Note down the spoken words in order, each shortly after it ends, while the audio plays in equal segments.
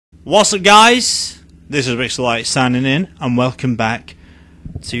What's up, guys? This is Rixxalight signing in, and welcome back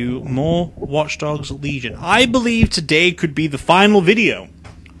to more Watch Dogs Legion. I believe today could be the final video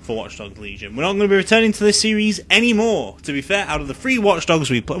for Watch Dogs Legion. We're not going to be returning to this series anymore. To be fair, out of the 3 Watch Dogs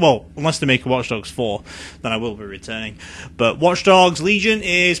we play, well, unless they make a Watch Dogs 4, then I will be returning. But Watch Dogs Legion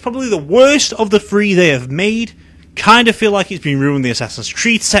is probably the worst of the 3 they have made. Kind of feel like it's been ruined the Assassin's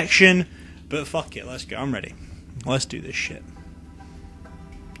Creed section, but fuck it, let's go. I'm ready. Let's do this shit.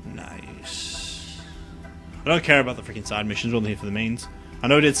 Nice. I don't care about the freaking side missions, we're only here for the mains. I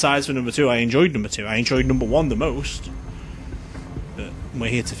know I did sides for number 2, I enjoyed number 2, I enjoyed number 1 the most. But we're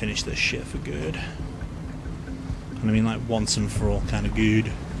here to finish this shit for good. And I mean like once and for all kind of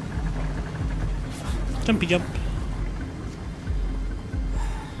good. Jumpy jump.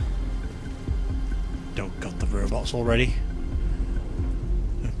 Don't got the robots already.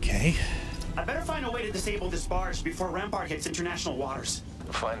 Okay. I better find a way to disable this barge before Rampart hits international waters.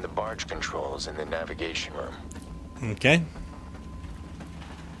 Find the barge controls in the navigation room. Okay.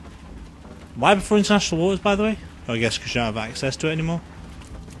 Why before international waters, by the way? Oh, I guess because you don't have access to it anymore.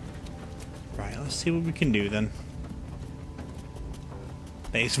 Right, let's see what we can do then.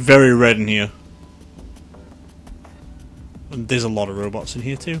 It's very red in here. And there's a lot of robots in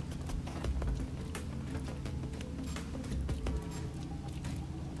here too.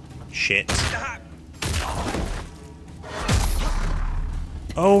 Shit.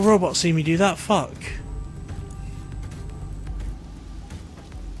 Oh, robots see me do that? Fuck.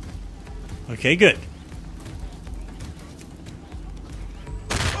 Okay, good.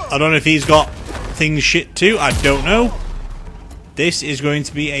 I don't know if he's got things shit too, I don't know. This is going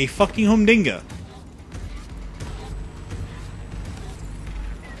to be a fucking humdinger.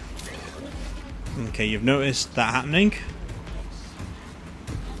 Okay, you've noticed that happening.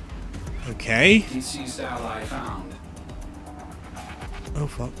 Okay. Deceased ally found. Oh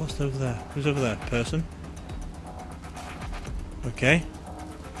fuck, what's over there? Who's over there? Person? Okay.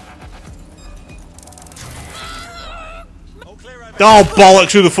 Oh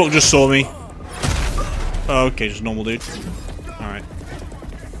bollocks, who the fuck just saw me? Oh, okay, just normal dude. Alright.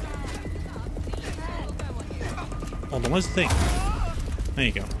 Hold on, where's the thing? There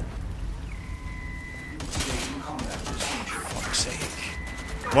you go. Fuck's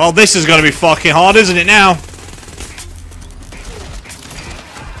sake. Well, this is gonna be fucking hard, isn't it now?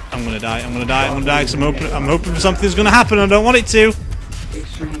 I'm gonna die, I'm gonna die, I'm gonna die, because I'm hoping something's gonna happen, I don't want it to.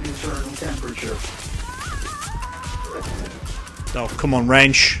 Extreme internal temperature. Oh, come on,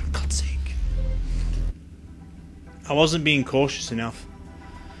 wrench. For God's sake. I wasn't being cautious enough.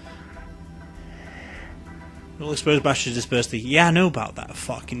 Well, exposed bashes disperse the... Yeah, I know about that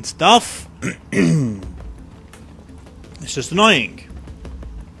fucking stuff. It's just annoying.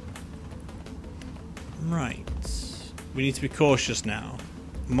 Right. We need to be cautious now.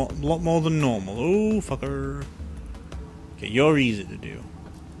 A lot more than normal. Oh, fucker. Okay, you're easy to do.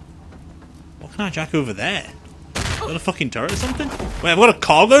 What can I jack over there? Is that a fucking turret or something? Wait, I've got a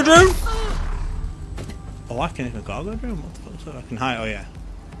cargo drone? Oh, I can hit a cargo drone? What the fuck is that? I can hide. Oh, yeah.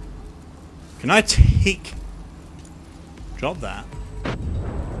 Can I take... Drop that.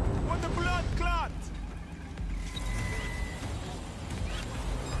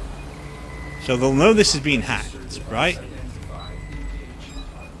 So they'll know this is being hacked, right?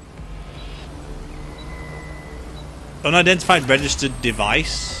 Unidentified registered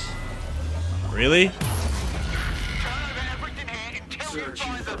device? Really?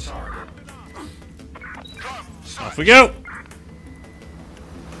 Off we go!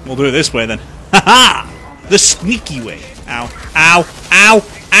 We'll do it this way then. Haha! The sneaky way. Ow. Ow. Ow.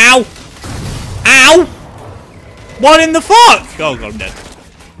 Ow. Ow! What in the fuck? Oh god, I'm dead.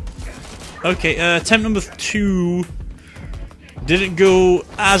 Okay, attempt number 2 didn't go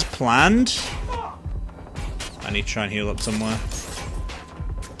as planned. I need to try and heal up somewhere.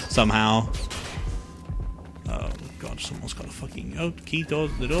 Somehow. Oh god, someone's got a fucking... Oh, key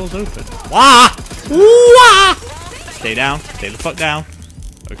doors, the door's open. Wah! Wah! Stay down, stay the fuck down.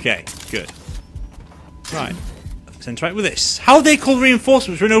 Okay, good. Right, let's interact with this. How are they called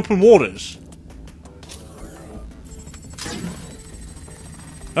reinforcements? We're in open waters.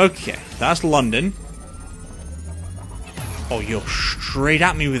 Okay, that's London. Oh, you're straight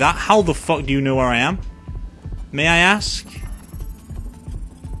at me with that. How the fuck do you know where I am? May I ask?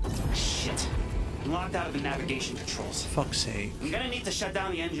 Shit. I'm locked out of the navigation controls. Fuck's sake. I'm gonna need to shut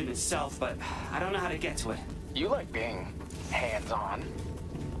down the engine itself, but I don't know how to get to it. You like being hands-on.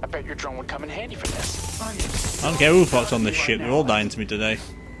 I bet your drone would come in handy for this. I don't care who the fuck's on this ship. They're all dying to me today.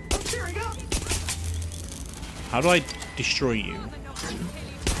 How do I destroy you?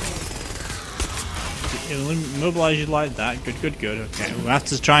 It'll immobilize you like that. Good, good, good. Okay, we'll have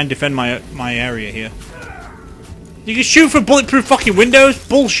to try and defend my area here. You can shoot for bulletproof fucking windows?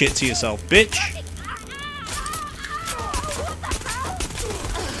 Bullshit to yourself, bitch.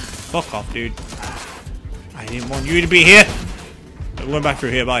 Fuck off, dude. I didn't want you to be here. We're going back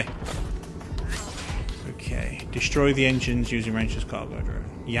through here, bye. Okay, destroy the engines using Ranger's cargo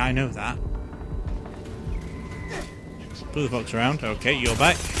drone. Yeah, I know that. Who the fuck's around? Okay, you're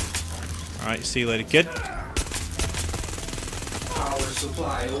back. Alright, see you later, kid. Power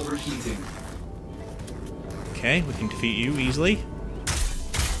supply overheating. Okay, we can defeat you easily.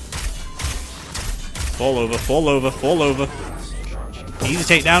 Fall over, fall over, fall over. Easy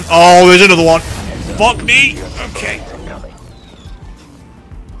takedown. Oh, there's another one. Fuck me. Okay.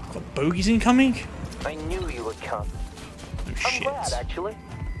 Got bogeys incoming? I knew you would come. Oh I'm shit. glad, actually.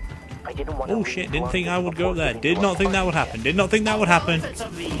 I didn't want to Oh shit, didn't think I would go there. Did not think that would happen. Did not think that would happen. It's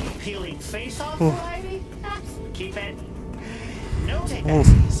of the peeling face-off Oh. variety. Keep it. No take Oh.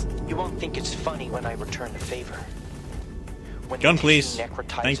 backsies. You won't think it's funny when I return the favor. When Gun, the please. tissue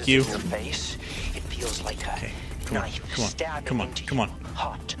necrotizes Thank you. in your face, it feels like a Okay, come on, knife come on, stabbing come on, into come you. on.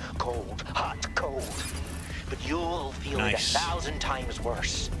 Hot, cold. But you'll feel Nice. it 1,000 times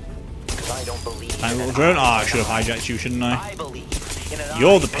worse. Because I don't believe Tiny in little an drone. eye Ah, I for should have an eye. hijacked you, shouldn't I? I believe in an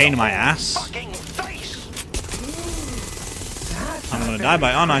You're eye the for pain in my whole ass. fucking face. I'm gonna die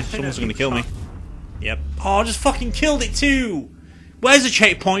by it, aren't I? Someone's gonna kill me. Yep. Oh, I just fucking killed it too! Where's the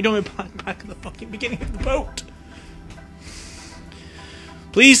checkpoint? Don't be back at the fucking beginning of the boat.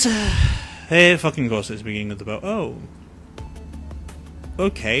 Please. Hey, fucking course it's the beginning of the boat. Oh.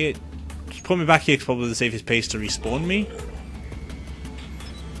 Okay, just put me back here. It's probably the safest place to respawn me.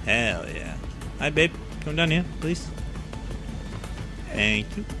 Hell yeah. Hi babe, come down here, please. Thank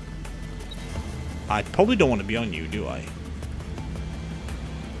you. I probably don't want to be on you, do I?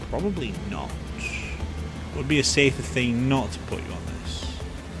 Probably not. Would be a safer thing not to put you on this.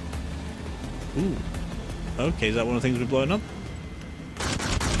 Ooh. Okay, is that one of the things we're blowing up?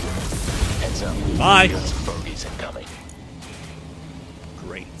 Heads up. Bye. Got some bogeys incoming.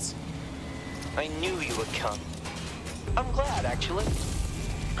 Great. I knew you would come. I'm glad, actually.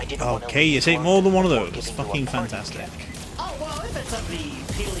 I didn't want to Okay, you leave take more than one of before those. giving you a Fucking party fantastic. trick. Oh, well, if it's of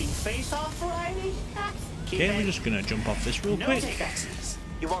the peeling face-off variety. Keep Okay, it. we're just gonna jump off this real No quick. take backsies.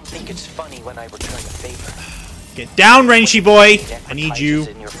 You won't think it's funny when I return the favor. Get down, Rainchy boy! I need you Necrotizes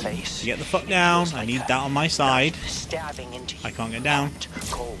to in your face. get the fuck It down. feels I like need a that on my side. knife stabbing into you. I can't get down.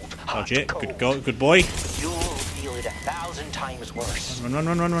 Cold, Dodge it. cold. Good go, good boy. You'll feel it 1,000 times worse. Run, run,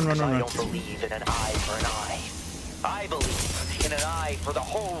 run, run, run, run, Because run, I run. don't believe in an eye for an eye. I believe in an eye for the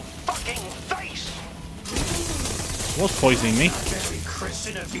whole fucking face. What's poisoning me? Very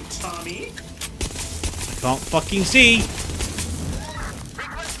Christian of you, Tommy. I can't fucking see.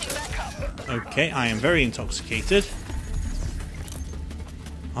 Okay, I am very intoxicated.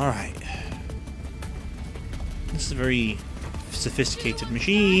 Alright. This is a very sophisticated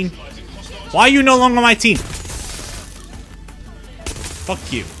machine. Why are you no longer on my team?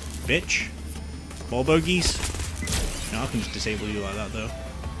 Fuck you, bitch. More bogeys. No, I can just disable you like that, though.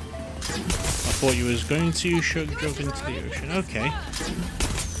 I thought you was going to jump into the ocean. Okay.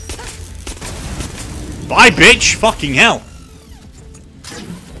 Bye, bitch! Fucking hell!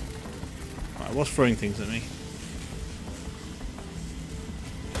 Alright, what's throwing things at me?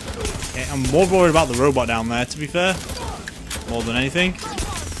 Okay, I'm more worried about the robot down there, to be fair. More than anything.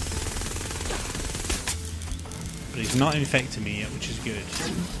 But he's not infecting me yet, which is good.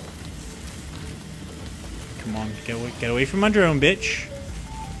 Come on, get away from my drone, bitch.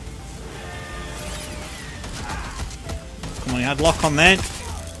 Come on, you had lock on then.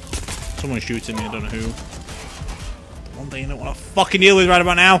 Someone's shooting me, I don't know who. The one thing I don't want to fucking deal with right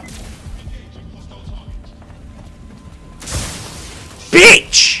about now.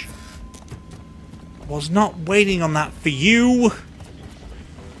 Bitch! Was not waiting on that for you.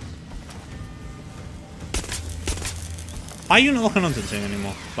 Why are you not looking onto the thing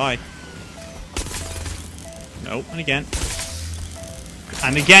anymore? Bye. No, and again.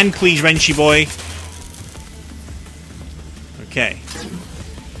 And again, please, Rainchy boy. Okay.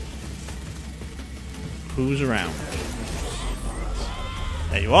 Who's around?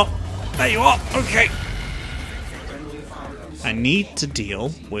 There you are. There you are. Okay. I need to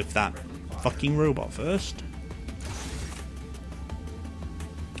deal with that fucking robot first.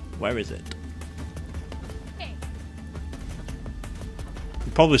 Where is it?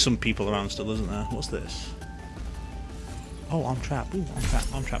 Probably some people around still, isn't there? What's this? Oh, I'm trapped. Ooh, I'm trapped.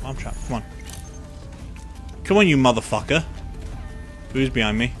 I'm trapped. I'm trapped. Come on. Come on, you motherfucker. Who's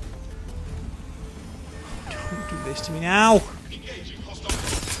behind me? Don't do this to me now.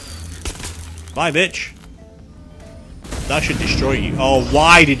 Bye, bitch. That should destroy you. Oh,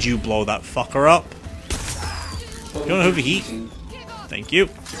 why did you blow that fucker up? You don't overheat. Thank you.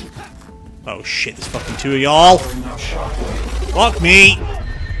 Oh shit, there's fucking two of y'all. Fuck me.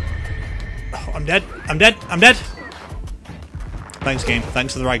 Oh, I'm dead. I'm dead. I'm dead. Thanks, game.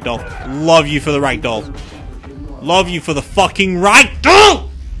 Thanks for the ragdoll. Love you for the ragdoll. Love you for the fucking ragdoll!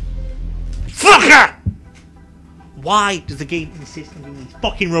 Fucker! Why does the game insist on doing these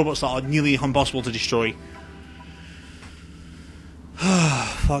fucking robots that are nearly impossible to destroy?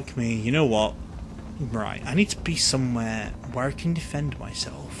 Fuck me. You know what? Right, I need to be somewhere where I can defend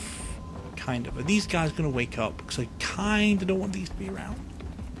myself. Kind of. Are these guys going to wake up? Because I kind of don't want these to be around.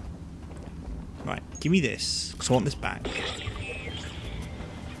 Right, give me this. Because I want this back.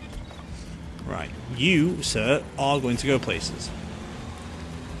 Right, you, sir, are going to go places.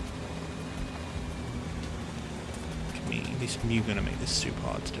 You're going to make this super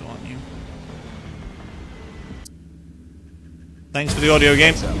hard to do, aren't you? Thanks for the audio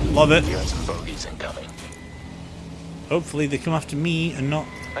game. Love it. Hopefully they come after me and not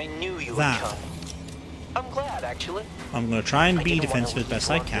I knew you that. would come. I'm glad, actually. I'm going to try and I be didn't wanna defensive as leave best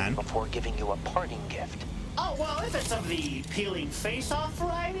you I on can. here before giving you a parting gift. Oh, well, if it's of the peeling face-off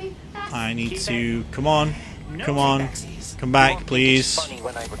variety, I need keep to... it. Come on. No Come on. takebacksies. Come You back, won't think please. It's funny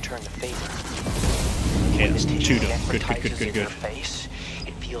when I return the favor. Okay, When that's this two tissue done. Good, good, good, advertises good, in good. your face,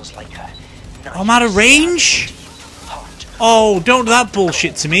 it feels like a I'm out of range? Oh, don't do that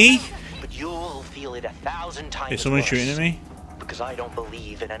bullshit to me. But you'll feel it 1,000 times. Is someone worse, shooting at me? Because I don't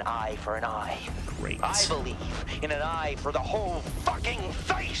believe in an eye for an eye. Great. I believe in an eye for the whole fucking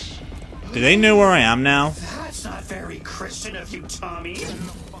face. Do they know where I am now? That's not very Christian of you, Tommy.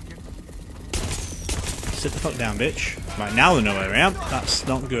 Sit the fuck down, bitch. Right, now they know where I am. That's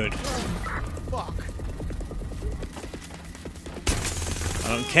not good.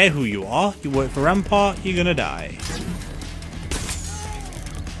 I don't care who you are. You work for Rampart, you're gonna die.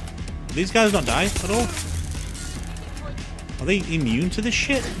 Will these guys not die at all? Are they immune to this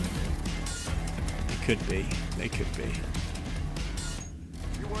shit? They could be. They could be.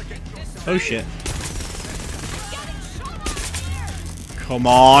 Oh shit. Come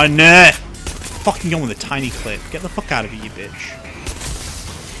on! Fucking on with a tiny clip. Get the fuck out of here, you bitch.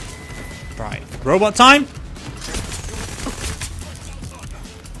 Right. Robot time?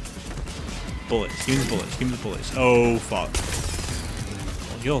 Bullets. Give me the bullets. Give me the bullets. Oh, fuck.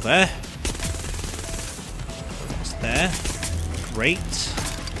 Well, you're there. What's there? Great.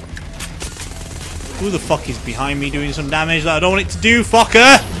 Who the fuck is behind me doing some damage that I don't want it to do,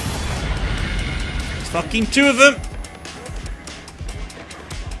 fucker? There's fucking two of them.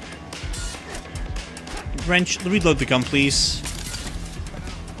 Wrench, reload the gun, please.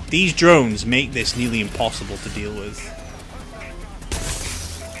 These drones make this nearly impossible to deal with.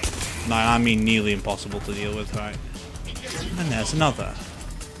 No, I mean nearly impossible to deal with, right? And there's another.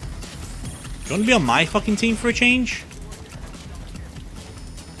 Do you want to be on my fucking team for a change?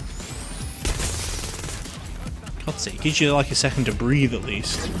 God's sake, it gives you like a second to breathe at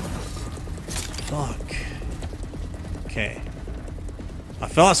least. Fuck. Okay. I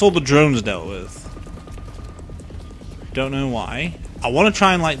feel that's all the drones dealt with. Don't know why. I want to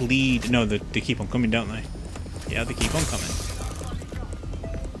try and like lead. No, they keep on coming, don't they? Yeah, they keep on coming.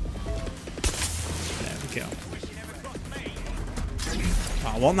 There we go.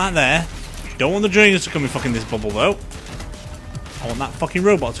 I want that there. Don't want the drones to come in fucking this bubble though. I want that fucking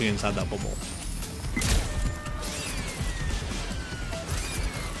robot to get inside that bubble.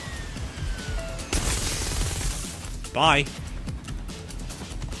 Bye.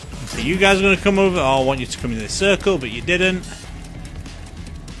 So you guys are going to come over. Oh, I want you to come in this circle, but you didn't.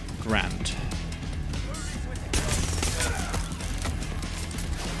 Grand.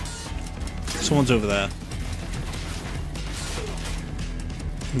 Someone's over there.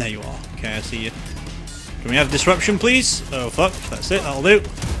 There you are. Okay, I see you. Can we have disruption, please? Oh, fuck. That's it. That'll do.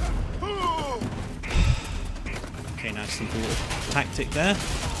 Okay, nice simple tactic there.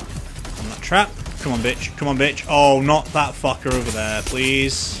 On that trap. Come on, bitch. Come on, bitch. Oh, not that fucker over there,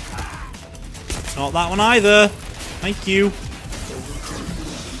 please. Not that one either. Thank you.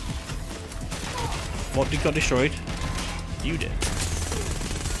 What got destroyed? You did.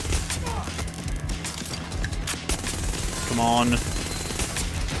 Come on.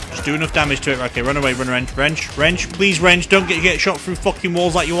 Just do enough damage to it. Okay, run away, run, wrench, wrench, wrench. Please, wrench. Don't get shot through fucking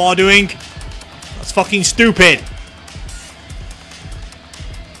walls like you are doing. That's fucking stupid.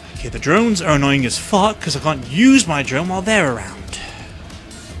 Okay, the drones are annoying as fuck because I can't use my drone while they're around.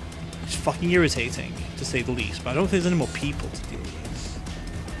 It's fucking irritating, to say the least. But I don't think there's any more people to deal with.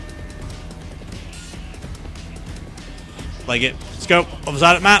 Like it. Let's go. Other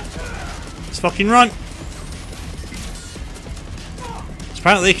side of the map. Let's fucking run.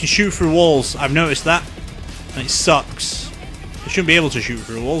 Apparently they can shoot through walls. I've noticed that. And it sucks. They shouldn't be able to shoot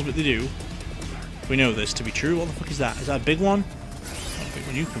through walls, but they do. We know this to be true. What the fuck is that? Is that a big one? Oh, big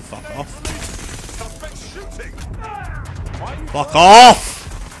one. You can fuck off. Fuck off!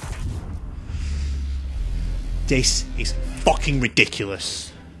 This is fucking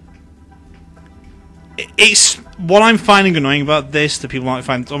ridiculous. It's what I'm finding annoying about this, that people might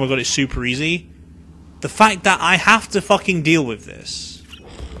find, oh my god, it's super easy. The fact that I have to fucking deal with this,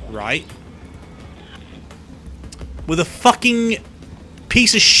 right? With a fucking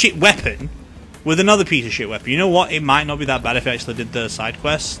piece of shit weapon, with another piece of shit weapon. You know what? It might not be that bad if I actually did the side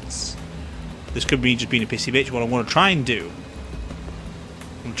quests. This could be just being a pissy bitch. What I want to try and do,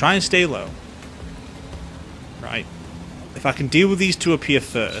 I'm going to try and stay low. Right? If I can deal with these two up here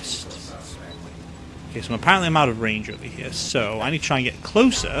first. Okay, so apparently I'm out of range over here, so I need to try and get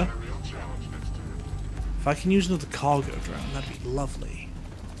closer. If I can use another cargo drone, that'd be lovely.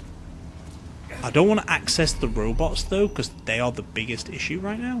 I don't want to access the robots though, because they are the biggest issue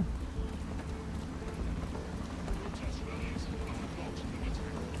right now.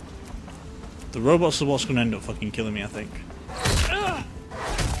 The robots are what's going to end up fucking killing me, I think.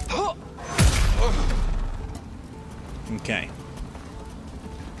 Okay.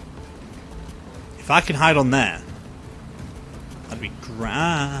 If I can hide on there, that'd be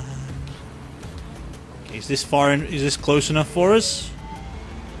grand. Okay, is this far in? Is this close enough for us?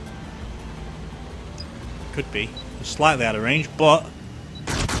 Could be. It's slightly out of range, but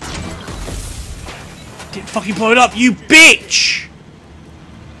didn't fucking blow it up, you bitch!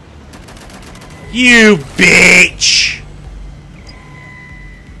 You bitch!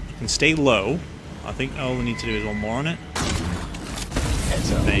 You can stay low. I think all we need to do is one more on it.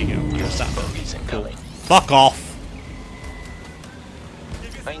 There you go. That's that. Cool. Fuck off!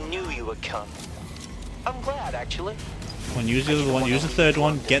 I knew you would come. I'm glad, actually. Come on, use the other one. Use the third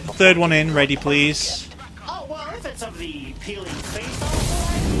one. Get the third one in. Ready, please. Oh, well, if it's of the peeling face.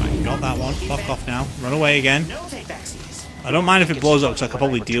 Right, got that one. Fuck off now. Run away again. No take backsies. I don't mind if it blows up, because I could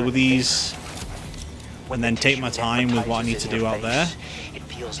probably deal with these and then take my time with what I need to do out there. It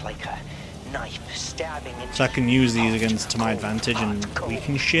feels like a knife stabbing into So I can use these against to my advantage and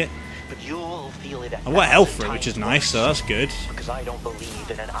weaken shit. But you'll feel it. I've got health for it, which is nice, so that's good. Because I don't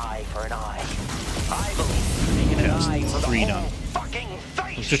believe in an eye for an eye. I believe in an eye for the 3 whole done. fucking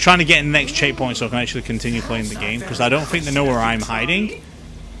face. I'm just trying to get in the next checkpoint so I can actually continue playing the game, because I don't think they know where I'm hiding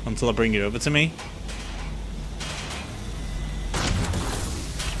until I bring it over to me.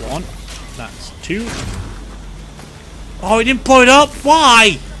 That's 1. That's 2. Oh, it didn't blow it up?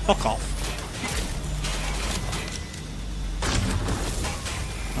 Why? Fuck off.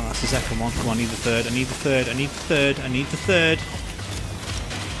 Oh, that's the second one. Come on, I need the third. I need the third. I need the third. I need the third.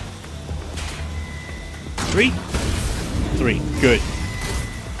 3? 3. Good.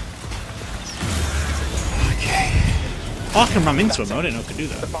 Okay. Oh, I can ram into him. I didn't know I could do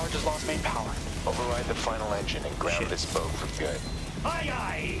The that. barge has lost main power. Override the final engine and ground Shit. this boat for good. Aye,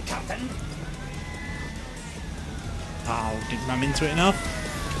 aye, Captain. Oh, didn't ram into it enough.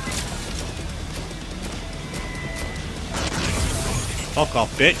 Fuck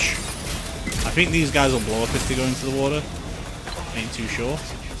off, bitch. I think these guys will blow up if they go into the water. Ain't too sure.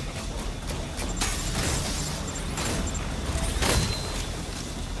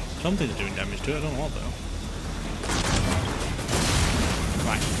 Something's doing damage to it, I don't know what though.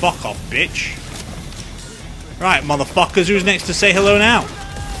 Right, fuck off, bitch. Right, motherfuckers, who's next to say hello now?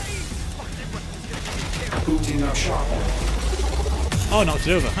 Booting up shop. Oh, knocked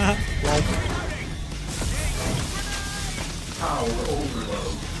it over. Haha. Lol. Power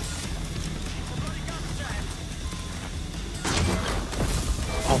overload.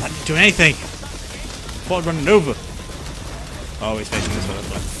 Oh, that didn't do anything. Thought I'd run it over. Oh, he's facing this way, that's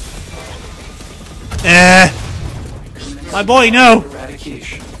why. My boy, no!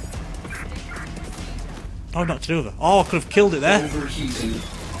 Eradication. Oh, knocked it over. Oh, I could have killed it there. Overheating.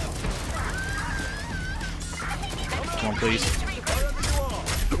 Come on, please.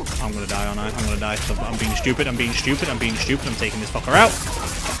 I'm gonna die, aren't I? I'm gonna die. So I'm being stupid. I'm being stupid. I'm being stupid. I'm taking this fucker out.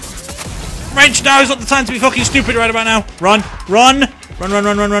 Wrench, now is not the time to be fucking stupid right about now. Run, run, run, run,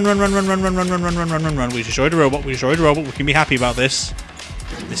 run, run, run, run, run, run, run, run, run, run, run, run, run, run, run. We destroyed a robot. We destroyed a robot. We can be happy about this.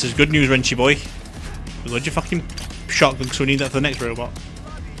 This is good news, Wrenchy boy. Reload your fucking shotgun because we need that for the next robot.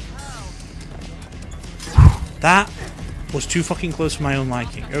 That was too fucking close for my own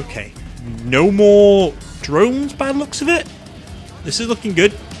liking. Okay. No more drones by the looks of it. This is looking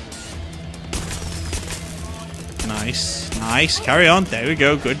good. Nice. Nice. Carry on. There we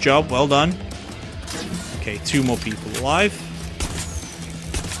go. Good job. Well done. Okay, 2 more people alive.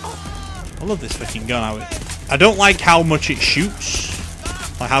 I love this fucking gun. I don't like how much it shoots.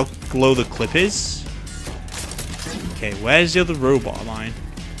 Like how low the clip is. Okay, where's the other robot of mine?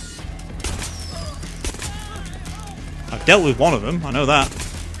 I've dealt with one of them, I know that.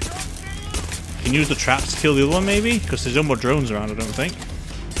 Can use the traps to kill the other one maybe? Because there's no more drones around, I don't think.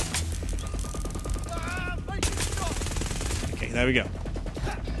 Okay, there we go.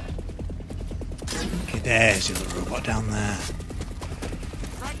 Okay, there's the other robot down there.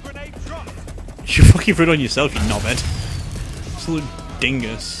 You fucking threw it on yourself, you knobhead. Absolute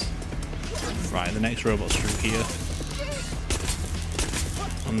dingus. Right, the next robot's through here.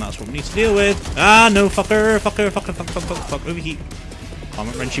 And that's what we need to deal with. Ah, no, fucker, fucker, fucker, fuck, fuck, fuck, fuck, overheat. Calm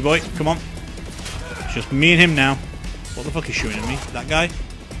it, Wrenchy boy, come on. It's just me and him now. What the fuck is shooting at me? That guy?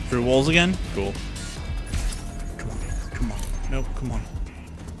 Through walls again? Cool. Come on, come on. No, come on.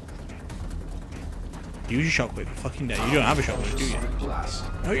 Use your shockwave. Fucking dare. You don't have a shockwave, do you?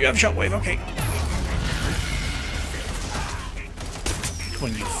 No, you have a shockwave, okay. Come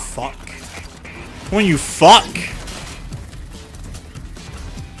on, you fuck. Come on, you fuck!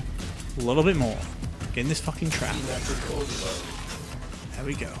 A little bit more. Get in this fucking trap. There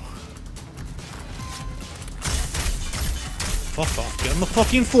we go. Fuck off. Get on the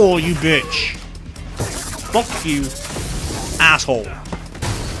fucking floor, you bitch! Fuck you, asshole.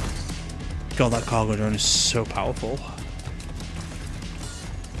 God, that cargo drone is so powerful.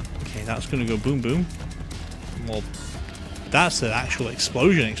 Okay, that's gonna go boom boom. Well, that's the actual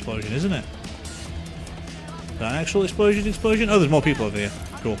explosion, isn't it? Is that an actual explosion? Oh, there's more people over here.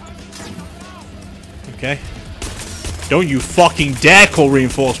 Cool. Okay. Don't you fucking dare call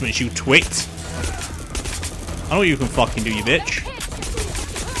reinforcements, you twit! I know what you can fucking do, you bitch.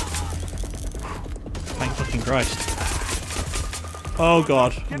 Thank fucking Christ. Oh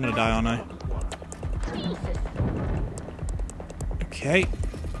god, I'm gonna die, aren't I? Okay.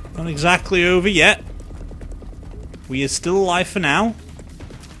 Not exactly over yet. We are still alive for now.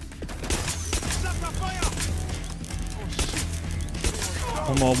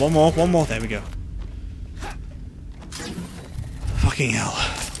 One more. There we go. Fucking hell.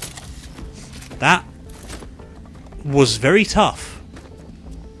 That was very tough.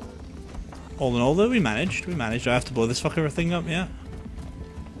 All in all, though, we managed. Do I have to blow this fucker thing up? Yeah.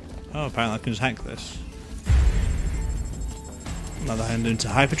 Oh, apparently I can just hack this. Another hand into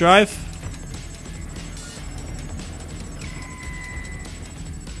hyperdrive.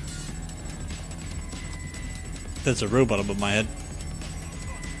 There's a robot above my head.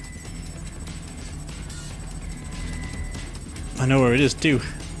 I know where it is too.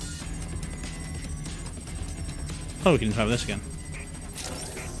 Oh, we can try this again.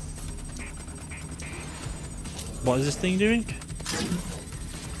 What is this thing doing?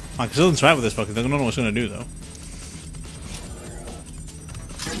 I can still interact with this fucking thing. I don't know what it's going to do though.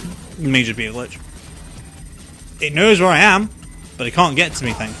 It may just be a glitch. It knows where I am, but it can't get to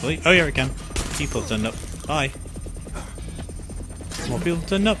me thankfully. Oh yeah, it can. People have turned up. Bye. More people have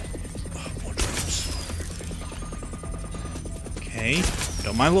turned up. Oh, more drones. Okay.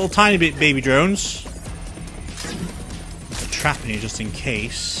 Don't mind little tiny bit baby drones. There's a trap in here just in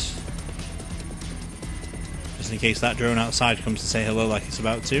case. Just in case that drone outside comes to say hello like it's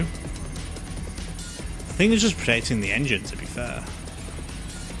about to. I think it's just protecting the engine, to be fair.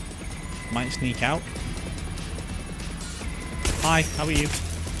 Might sneak out. Hi, how are you?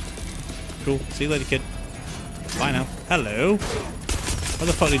 Cool. See you later, kid. Bye now. Hello. Where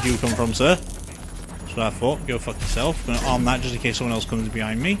the fuck did you come from, sir? That's what I thought. Go fuck yourself. I'm gonna arm that just in case someone else comes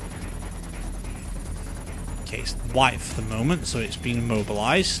behind me. Okay, it's white for the moment, so it's been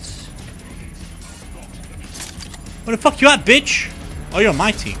immobilized. Where the fuck you at, bitch? Oh, you're on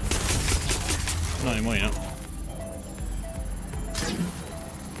my team. Not anymore, you know.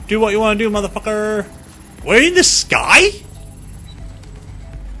 Do what you want to do, motherfucker. We're in the sky?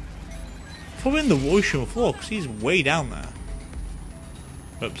 Probably in the ocean floor, because he's way down there.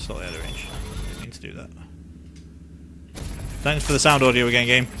 Oops, slightly out of range. Didn't mean to do that. Thanks for the sound audio again,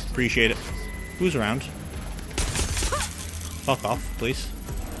 game. Appreciate it. Who's around? Fuck off, please.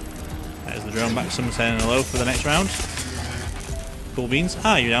 There's the drone back. Someone's saying hello for the next round. Cool beans.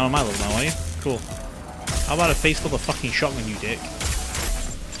 Ah, you're down on my level now, are you? Cool. How about a face full of fucking shotgun, you dick?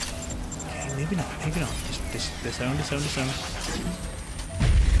 Okay, maybe not. Just disown.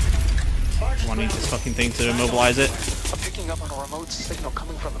 I need this fucking thing to immobilize it. I'm picking up on a remote signal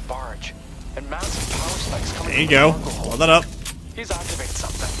coming from the barge, and massive power spikes coming. There you go. Blow that up. He's activating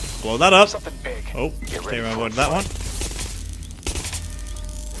something. Blow that up. Something big. Oh, stay around with that one.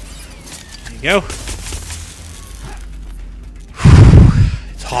 There you go.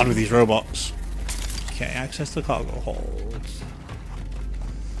 It's hard with these robots. Okay, access the cargo holds.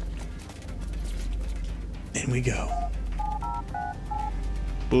 In we go.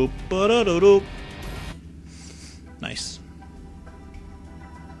 Boop, ba-da-da-doop. Nice.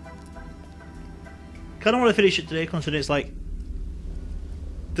 Kind of want to finish it today, considering it's like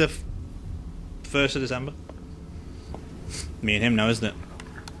the 1st of December. Me and him now, isn't it?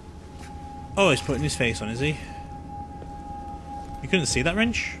 Oh, he's putting his face on, is he? You couldn't see that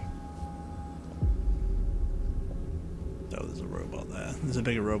wrench? Oh, there's a robot there. There's a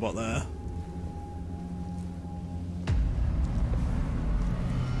bigger robot there.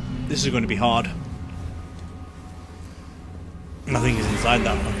 This is going to be hard. Nothing is inside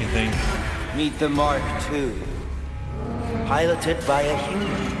that fucking thing. Meet the Mark II. Piloted by a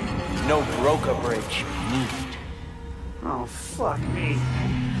human. No broker bridge needed. Oh, fuck me.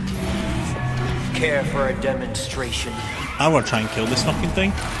 Care for a demonstration? I want to try and kill this fucking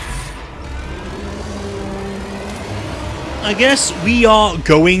thing. I guess we are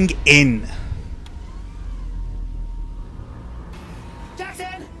going in.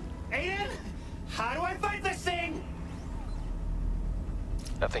 Jackson! Aiden! How do I fight this thing?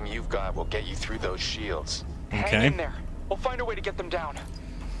 Nothing you've got will get you through those shields. Okay. Hang in there. We'll find a way to get them down.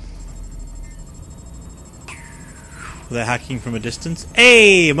 They're hacking from a distance.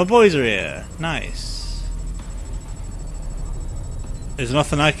 Hey, my boys are here. Nice. There's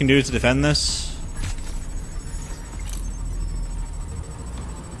nothing I can do to defend this.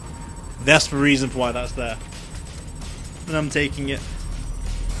 That's the reason for why that's there. And I'm taking it.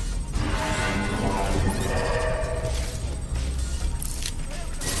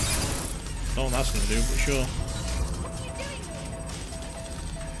 Don't know what that's gonna do, but sure.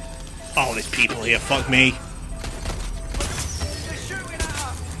 Oh, there's people here, fuck me.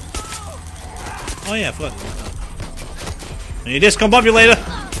 Oh yeah, fuck. I need a discombobulator!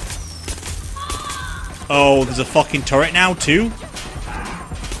 Oh, there's a fucking turret now too?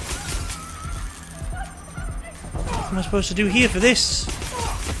 What am I supposed to do here for this?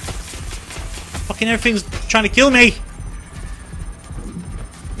 Fucking everything's trying to kill me!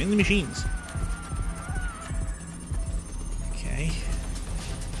 Mainly machines. Okay.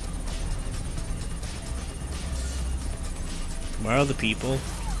 Where are the people?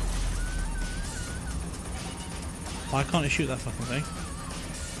 Why can't I shoot that fucking thing?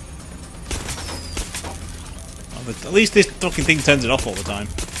 Oh, but at least this fucking thing turns it off all the time.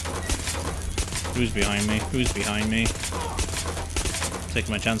 Who's behind me? Who's behind me?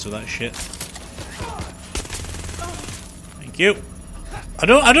 Taking my chance with that shit. Thank you. I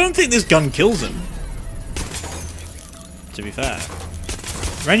don't think this gun kills him. To be fair.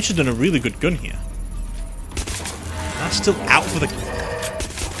 Wrench has done a really good gun here. That's still out for the...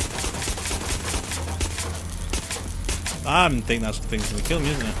 I think that's the thing's gonna kill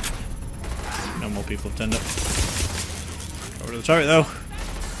me, isn't it? No more people have turned up. Got rid of the turret though.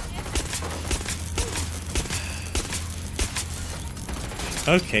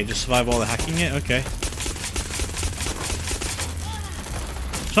 Okay, just survive while they're hacking it, okay.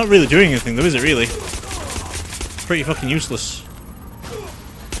 It's not really doing anything though, is it really? It's pretty fucking useless.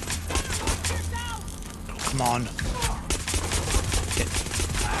 Oh, come on. Get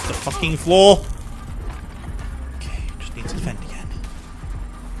the fucking floor. Need to defend again.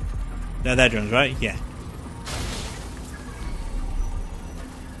 No, they're drones, right? Yeah.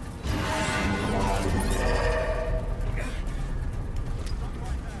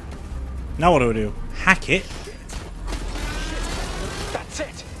 Now what do I do? Hack it? That's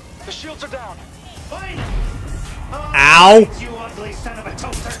it. The shields are down. Fine! Ow! You ugly son of a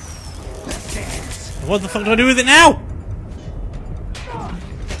toaster! What the fuck do I do with it now?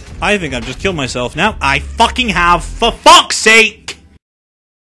 I think I've just killed myself now. I fucking have, for fuck's sake!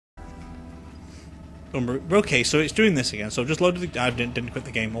 Okay, so it's doing this again. So I've just loaded the... I didn't quit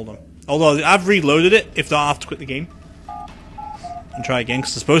the game, hold on. Although, I've reloaded it, if not, I'll have to quit the game. And try again,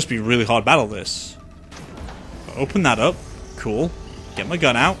 because it's supposed to be a really hard battle, this. Open that up. Cool. Get my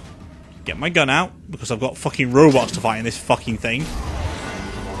gun out. Get my gun out, because I've got fucking robots to fight in this fucking thing.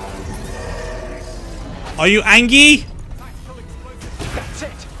 Are you angry? That's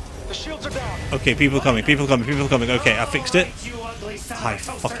it. The shields are down. Okay, people are coming, people are coming, people are coming. Okay, I fixed it. I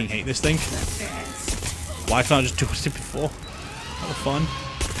fucking hate this thing. Why can't I just do what I did before? That was fun.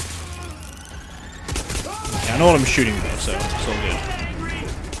 Okay, I know what I'm shooting though, so it's all good.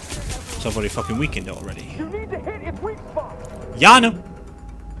 So I've already fucking weakened it already. You need to hit its weak spot. Yeah, I know.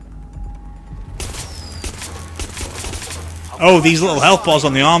 Oh, these little health bars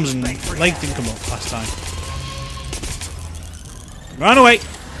on the arms and leg didn't come up last time. Run away!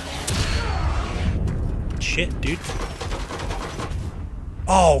 Shit, dude.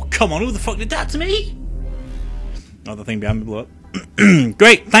 Oh, come on, who the fuck did that to me? Oh, the thing behind me blew up.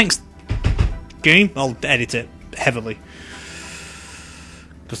 Great, thanks, game. I'll edit it heavily.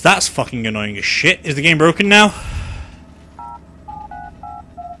 Because that's fucking annoying as shit. Is the game broken now?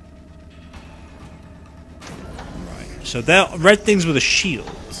 Right. So there are red things with a shield.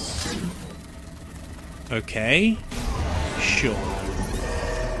 Okay. Sure.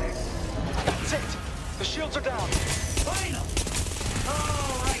 That's it. The shields are down. Final!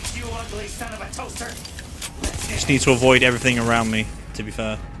 Alright, you ugly son of a toaster! Just need to avoid everything around me, to be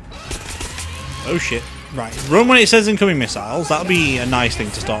fair. Oh shit. Right. Run when it says incoming missiles. That'll be a nice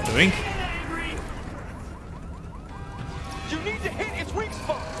thing to start doing. You need to hit its weak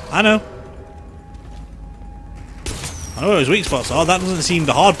spot. I know. I know where his weak spots are. That doesn't seem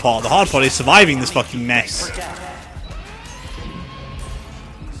the hard part. The hard part is surviving this fucking mess.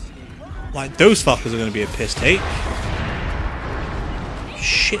 Like, those fuckers are going to be a piss take.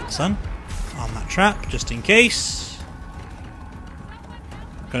 Shit, son. Arm that trap, just in case.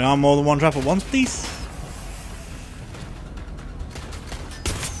 Can I arm more than one trap at once, please?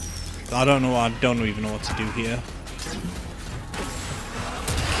 I don't know. I don't even know what to do here.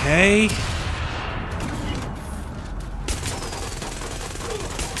 Okay.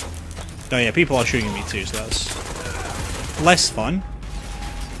 Oh yeah, people are shooting at me too, so that's less fun.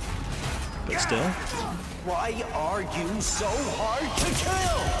 But still. Why are you so hard to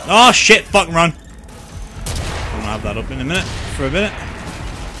kill? Oh shit! Fuck, run! I'm gonna have that up in a minute. For a minute.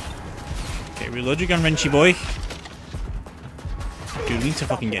 Okay, reload your gun, Wrenchy boy. Do need to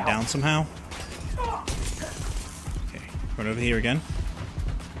fucking get down somehow. Okay, run over here again.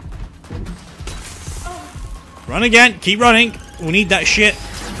 Run again! Keep running! We need that shit!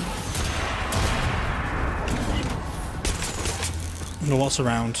 I don't know what's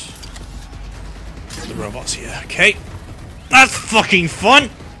around. The robots here. Okay. That's fucking fun!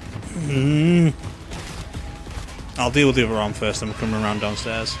 I'll deal with the other arm first, then we'll come around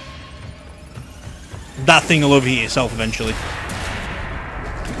downstairs. That thing will overheat itself eventually.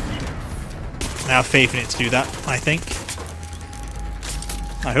 I have faith in it to do that, I think.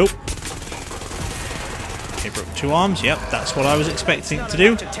 I hope. Okay, broke two arms. Yep, that's what I was expecting it to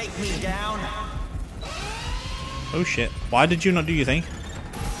do. Oh shit. Why did you not do your thing?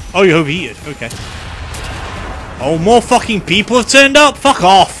 Oh, you overheated. Okay. Oh, more fucking people have turned up! Fuck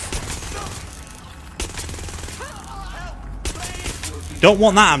off! Don't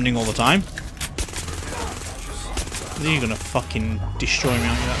want that happening all the time. You're gonna fucking destroy me,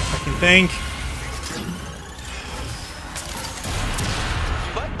 aren't you, that fucking thing?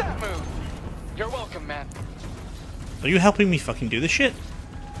 You like that move? You're welcome, man. Are you helping me fucking do this shit?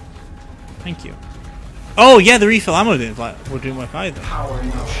 Thank you. Oh yeah, the refill ammo didn't work either.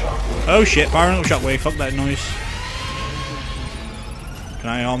 Oh shit, powering up shockwave, fuck that noise. Can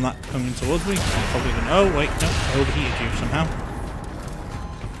I arm that coming towards me? Probably gonna. Oh wait, no, I overheated you somehow.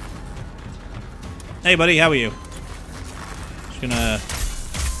 Hey buddy, how are you? Just gonna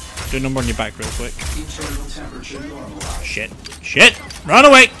do a number on your back real quick. Shit. Shit! Run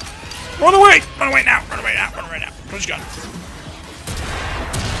away! Run away! Run away now! Run away now! Run away now! Push gun.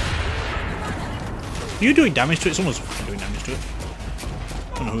 Are you doing damage to it? Someone's fucking doing damage to it.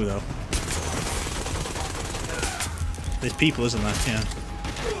 I don't know who though. There's people, isn't there? Yeah.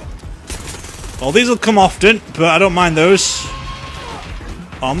 Well, these will come often, but I don't mind those.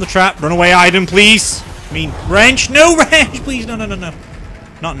 Arm the trap. Run away, Aiden, please. I mean, wrench. No, wrench, please. No, no, no, no.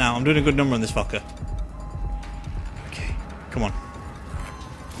 Not now. I'm doing a good number on this fucker. Okay, come on.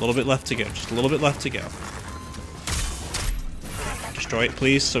 A little bit left to go. Just a little bit left to go. Destroy it,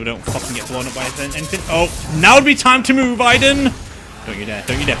 please, so we don't fucking get blown up by anything. Oh, now would be time to move, Aiden. Don't you dare.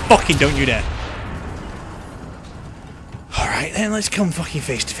 Don't you dare. Fucking don't you dare. Alright, then let's come fucking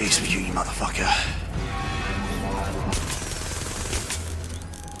face to face with you, you motherfucker.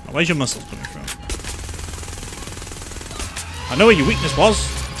 Where's your muscles coming from? I know where your weakness was,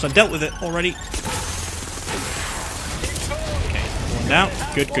 so I dealt with it already. Okay, one down.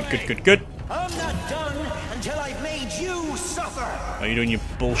 Good, good, good, good, good. I'm not done until I've made you suffer. Are you doing your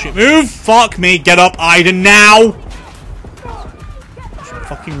bullshit move? Fuck me, get up, Aiden, now! Just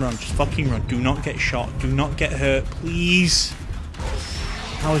fucking run, just fucking run. Do not get shot, do not get hurt, please.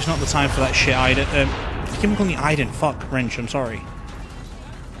 Now is not the time for that shit, Aiden. I keep calling you Aiden, fuck, Wrench, I'm sorry.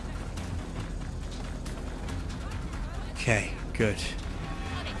 Okay, good.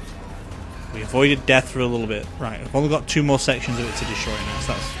 We avoided death for a little bit. Right, I've only got 2 more sections of it to destroy now,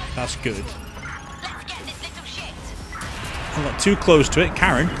 so that's good. I got too close to it.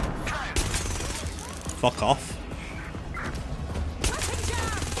 Karen. Fuck off.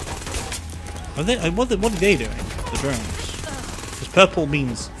 Are they, what are they doing? The drones. Because purple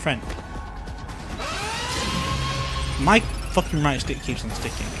means friend. My fucking right stick keeps on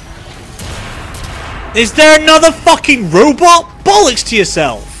sticking. Is there another fucking robot? Bollocks to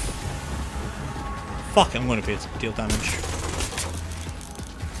yourself! Fuck, I'm gonna be able to deal damage.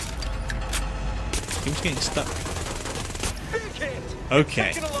 He's getting stuck.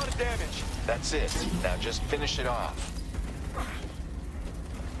 Okay. Taking a lot of damage. That's it. Now just finish it off.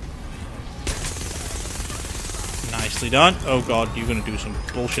 Nicely done. Oh god, you're gonna do some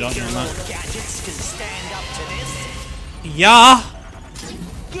bullshit, aren't you, on that? Gadgets can stand up to this. Yeah!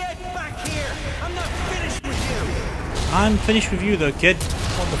 Get back here! I'm not finished with you! I'm finished with you though, kid.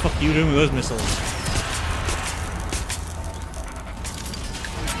 What the fuck are you doing with those missiles?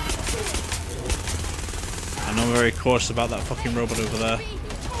 I know I'm very cautious about that fucking robot over there.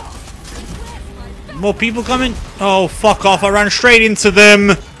 More people coming? Oh, fuck off. I ran straight into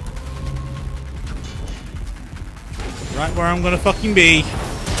them. Right where I'm gonna fucking be.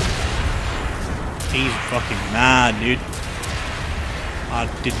 He's fucking mad, dude. I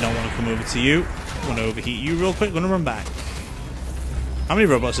did not want to come over to you. I'm gonna overheat you real quick. Gonna run back. How many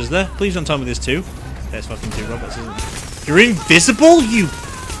robots is there? Please don't tell me there's 2. There's fucking 2 robots, isn't there? You're invisible, you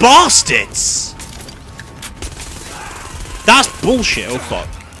bastards! That's bullshit. Oh fuck.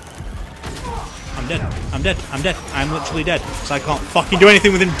 I'm dead. I'm dead. I'm dead. I'm literally dead. So I can't fucking do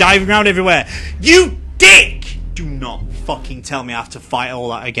anything with him diving around everywhere. You dick! Do not fucking tell me I have to fight all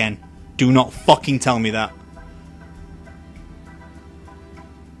that again. Do not fucking tell me that.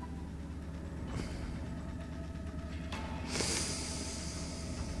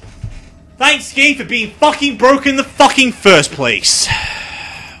 Thanks, game, for being fucking broken in the fucking first place.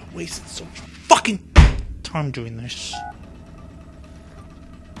 Wasted so much fucking time doing this.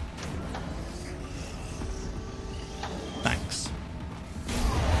 Thanks.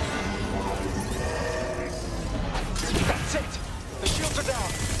 That's it. The shields are down.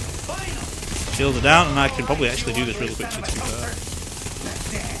 Shields are down, and I can probably actually do this really quickly, to be fair.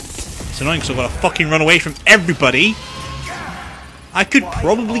 It's annoying because I've got to fucking run away from everybody. I could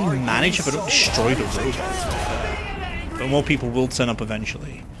probably manage if I don't destroy the robot, to be fair. But more people will turn up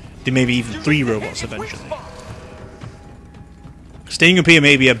eventually. There may be even 3 robots eventually. Staying up here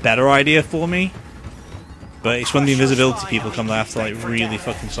may be a better idea for me. But it's when the invisibility people come that I have to like really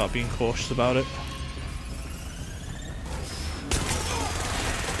fucking start being cautious about it.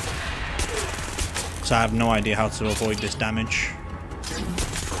 So I have no idea how to avoid this damage.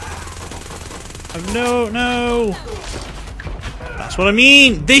 Oh no! That's what I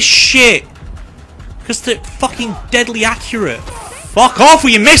mean! This shit! Because they're fucking deadly accurate. Fuck off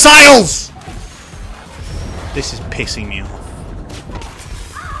with your missiles! This is pissing me off.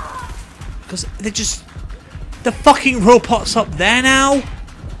 Because they're just... The fucking robot's up there now?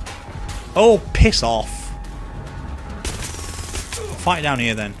 Oh, piss off. Fight down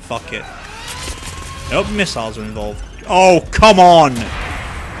here then. Fuck it. Nope, missiles are involved. Oh, come on!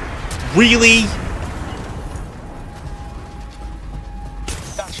 Really?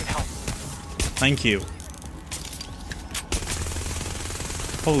 That should help. Thank you.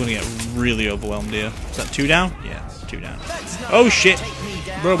 Probably gonna get really overwhelmed here. Is that 2 down? Yeah, 2 down. Oh shit!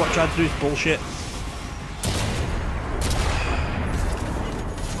 Robot tried to do his bullshit.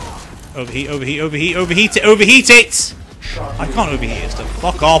 Overheat, overheat, overheat, overheat it, overheat it! I can't overheat it stuff.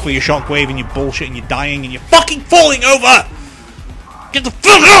 Fuck off with your shockwave and your bullshit and you're dying and you're fucking falling over! Get the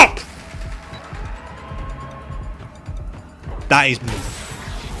fuck up! That is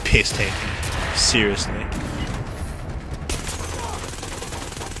piss taking. Seriously.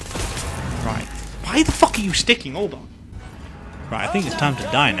 Right. Why the fuck are you sticking? Hold on. Right, I think it's time to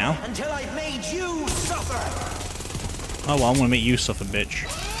die now. Until I've made you suffer. Oh well, I'm gonna make you suffer, bitch.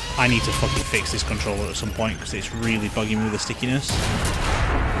 I need to fucking fix this controller at some point because it's really bugging me with the stickiness.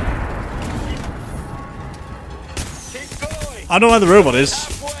 Keep going. I know where the robot is.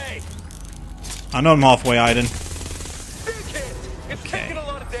 Halfway. I know I'm halfway, Aiden. Big hit. It's Okay. taking a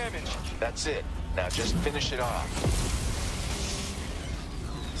lot of damage. That's it. Now just finish it off.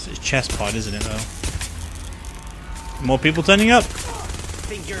 It's his chest part, isn't it, though? More people turning up.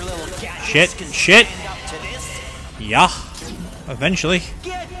 Think your little gadgets Shit, can shit. stand up to this? Yeah. Eventually.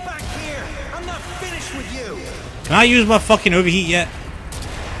 Get back here! I'm not finished with you! Can I use my fucking overheat yet?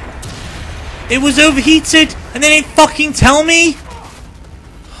 It was overheated, and they didn't fucking tell me?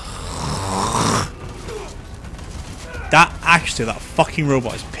 That fucking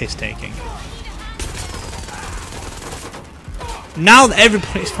robot is piss taking. Now that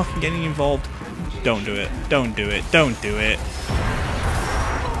everybody's fucking getting involved, don't do it. Don't do it. Don't do it.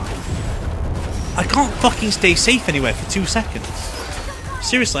 I can't fucking stay safe anywhere for 2 seconds.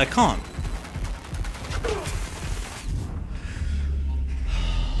 Seriously, I can't.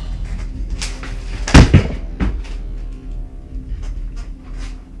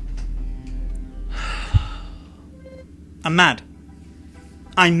 I'm mad.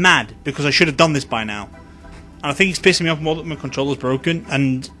 I'm mad because I should have done this by now. And I think it's pissing me off more that my controller's broken.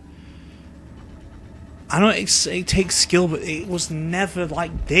 And I know it takes skill, but it was never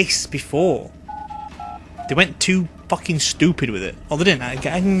like this before. They went too fucking stupid with it. Oh, they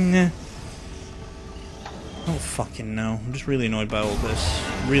didn't. Oh, fucking no. I'm just really annoyed by all this.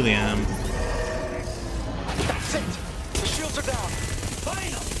 Really am. That's it. The shields are down.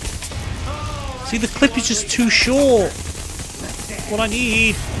 See, the clip is just too short. What I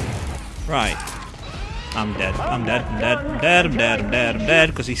need. Right. I'm dead. I'm dead. I'm dead. I'm dead. I'm dead. I'm dead. I'm dead.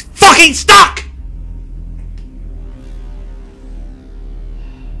 Because he's fucking stuck!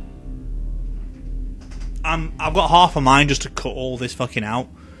 I've got half a mind just to cut all this fucking out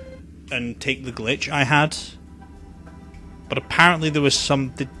and take the glitch I had. But apparently there was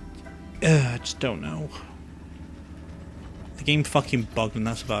something... I just don't know. The game fucking bugged and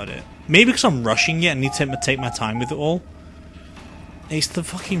that's about it. Maybe because I'm rushing it and need to take my time with it all. It's the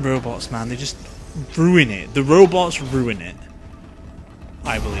fucking robots, man. They just ruin it. The robots ruin it.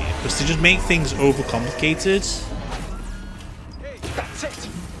 I believe. Because they just make things overcomplicated. That's it.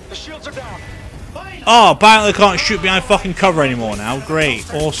 The shields are down. Oh, apparently I can't shoot behind fucking cover anymore now.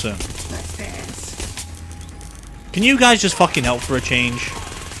 Great. Awesome. Can you guys just fucking help for a change?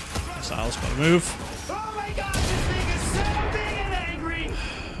 Styles gotta move. Oh my god, this thing is so big and angry!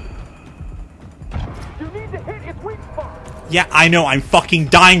 You need to hit its weak spot. Yeah, I know. I'm fucking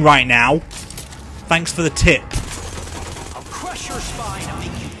dying right now. Thanks for the tip. I'll crush your spine and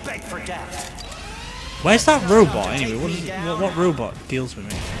make you beg for death. Where's that robot anyway? What robot deals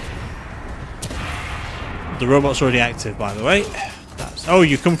with me? The robot's already active, by the way. Oh,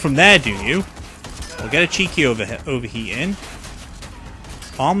 you come from there, do you? We'll get a cheeky overheating.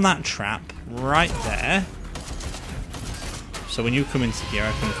 Arm that trap right there. So when you come into here,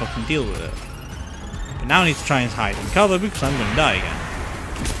 I can fucking deal with it. But now I need to try and hide in cover because I'm going to die again.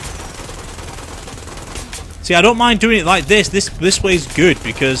 See, I don't mind doing it like this. This way's good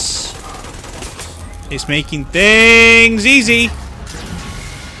because it's making things easy.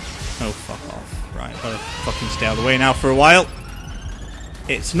 Oh, fuck off. Right, gotta fucking stay out of the way now for a while.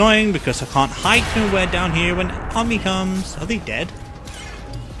 It's annoying because I can't hide nowhere down here when Tommy comes. Are they dead?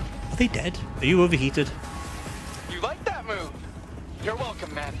 Are they dead? Are you overheated? You like that move? You're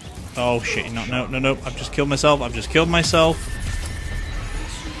welcome, man. Oh shit, no. I've just killed myself. I've just killed myself.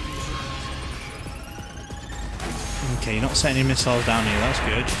 Okay, you're not setting any missiles down here. That's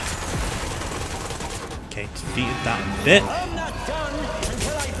good. Okay, defeated that bit. I'm not done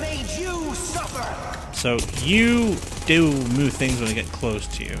until I've made you suffer. So you do move things when they get close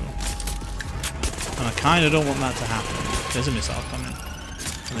to you. And I kind of don't want that to happen. There's a missile coming.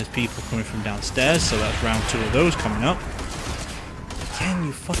 And there's people coming from downstairs, so that's round 2 of those coming up. Again,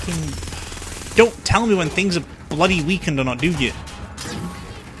 you fucking... Don't tell me when things are bloody weakened or not, do you?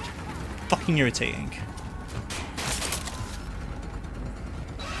 Fucking irritating.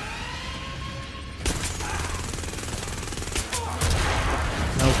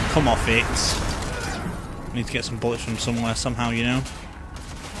 No, come off it. I need to get some bullets from somewhere somehow, you know.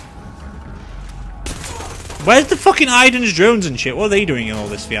 Where's the fucking Iden's drones and shit? What are they doing in all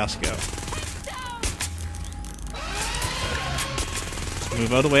this fiasco? Let's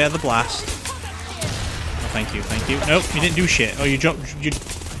move out of the way of the blast. Oh, thank you, thank you. Nope, you didn't do shit. Oh, you dropped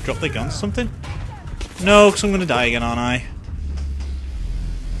the guns or something? No, because I'm gonna die again, aren't I?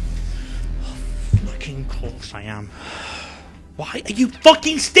 Oh, fucking course I am. Why are you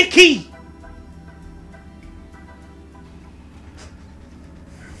fucking sticky?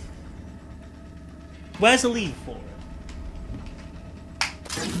 Where's the lead for it?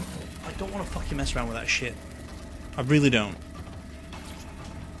 I don't want to fucking mess around with that shit. I really don't.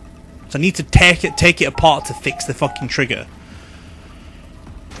 So I need to take it apart to fix the fucking trigger.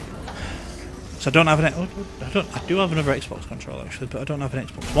 So I don't have an... I do have another Xbox controller actually, but I don't have an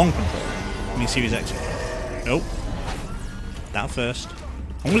Xbox One controller. I mean Series X controller. Nope. That first.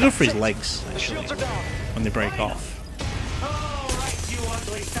 I'm gonna go for his legs actually when they break off.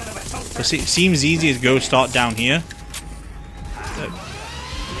 Because it seems easy to go start down here.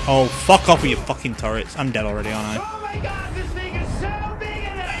 Oh, fuck off with your fucking turrets. I'm dead already, aren't I? Oh my god, this thing is so big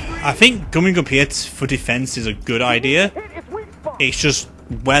and angry! I think coming up here for defense is a good idea. It's just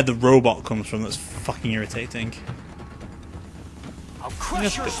where the robot comes from that's fucking irritating. I'll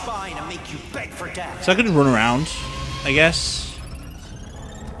crush your spine and make you beg for death. So I could run around, I guess.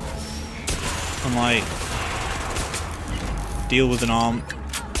 And like deal with an arm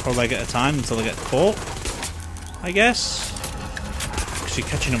or leg at a time until I get caught, I guess. Because you're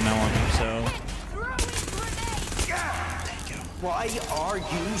catching up now on him, so there you go. Why are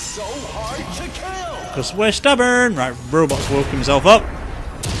you so hard to kill? Because we're stubborn. Right, robot's woke himself up.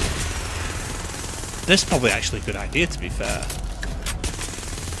 This is probably actually a good idea, to be fair.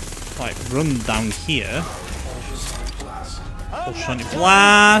 Like, run down here. Ultrasonic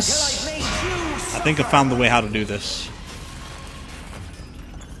blast. I think I found the way how to do this.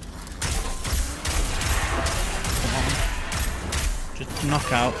 Come on. Just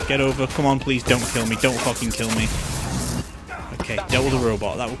knock out. Get over. Come on, please don't kill me. Don't fucking kill me. Okay, dealt with the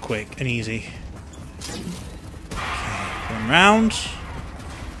robot. That was quick and easy. Okay, going round.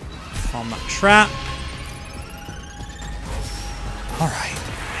 On that trap. Alright.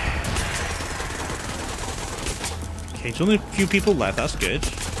 Okay, there's only a few people left. That's good.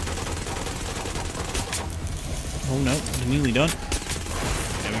 Oh no, we're nearly done.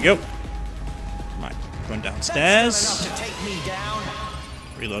 There we go. Right, run downstairs.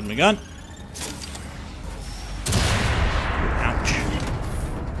 Reload my gun. Ouch.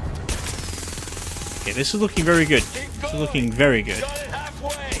 Okay, this is looking very good. This is looking very good.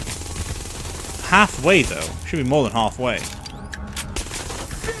 Halfway though. Should be more than halfway.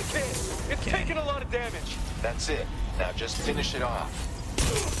 It's taking a lot of damage. That's it. Now just finish it off.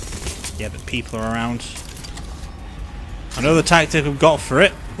 Yeah, but people are around. I know the tactic I've got for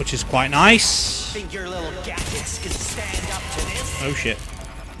it, which is quite nice. Think your little gadgets can stand up to this? Oh shit.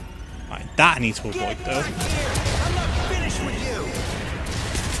 Right, that I need to avoid though. I'm not finished with you.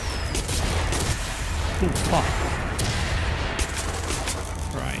 Ooh, fuck.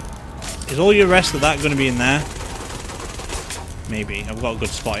 Right. Is all your rest of that going to be in there? Maybe. I've got a good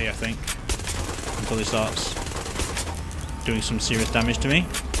spot here, I think. Until he starts doing some serious damage to me.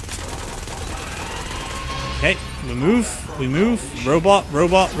 Okay, we move. Robot,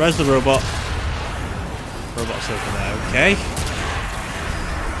 res the robot. Robot's over there, okay.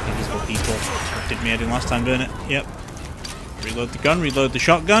 Invisible people. Did me heading last time doing it. Yep. Reload the gun, reload the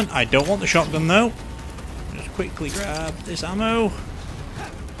shotgun. I don't want the shotgun though. Just quickly grab this ammo.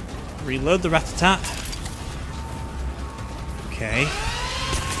 Reload the rat-a-tat. Okay. A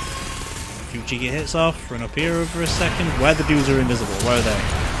few cheeky hits off. Run up here for a second. Where the dudes are invisible? Where are they?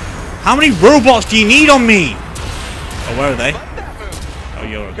 How many robots do you need on me? Oh, where are they? Oh,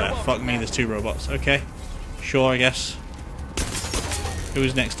 you're up there. Fuck me, there's 2 robots. Okay. Sure, I guess.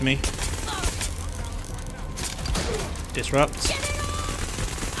 Who's next to me? Disrupt.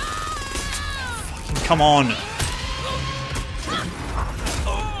 Fucking come on.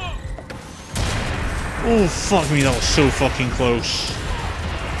 Oh, fuck me, that was so fucking close.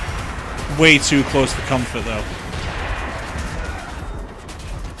 Way too close for comfort, though.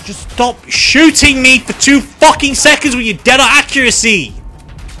 Just stop shooting me for 2 fucking seconds with your dead on accuracy!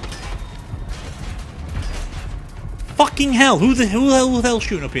 Fucking hell, who the hell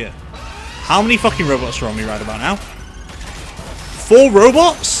shooting up here? How many fucking robots are on me right about now? 4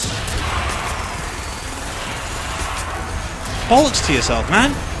 robots? Bollocks to yourself,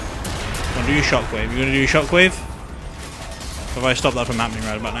 man. You want to do your shockwave? You gonna do your shockwave? Have I stopped that from happening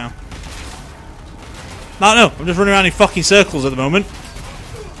right about now? No, I'm just running around in fucking circles at the moment.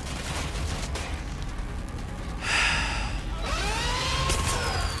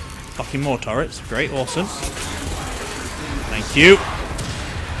 Fucking more turrets. Great, awesome. Thank you.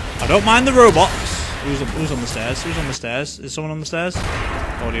 I don't mind the robots. Who's on the stairs? Who's on the stairs? Is someone on the stairs?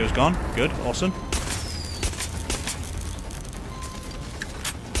 Audio's gone. Good, awesome.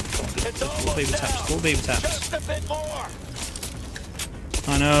 Little baby taps, little baby taps. Just a bit more.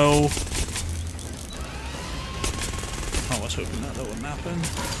 I know. I was hoping that wouldn't happen.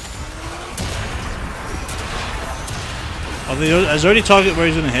 Oh, there's already a target where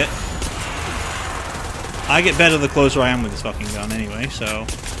he's going to hit. I get better the closer I am with this fucking gun anyway, so...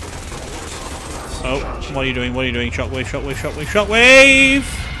 Oh, what are you doing? What are you doing? Shockwave, shockwave, shockwave, shockwave!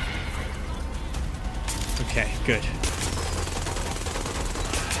 Okay, good.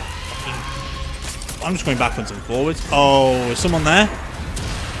 I'm just going backwards and forwards. Oh, is someone there?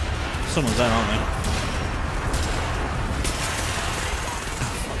 Someone's there, aren't they?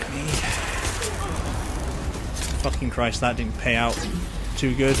 Fucking Christ, that didn't pay out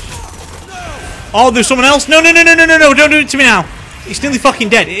too good. Oh, there's someone else? No, don't do it to me now. He's nearly fucking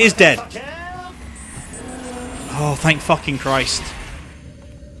dead. It is dead. Oh, thank fucking Christ.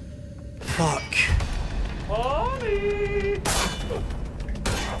 Fuck.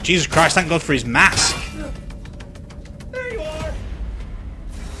 Jesus Christ, thank God for his mask. There you are.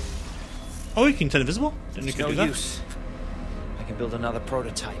 Oh, you can turn invisible? Didn't you No do that? use. I can build another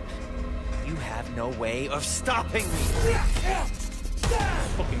prototype. You have no way of stopping me.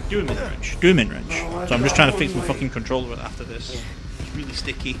 Fucking do a min wrench. Do a min wrench. So I'm just trying to fix my fucking controller after this. It's really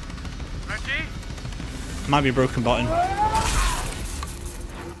sticky. Might be a broken button.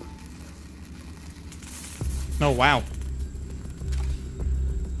 Oh, wow.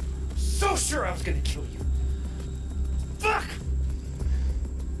 So sure I was gonna kill you. Fuck!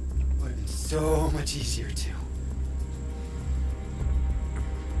 Would have been so much easier too.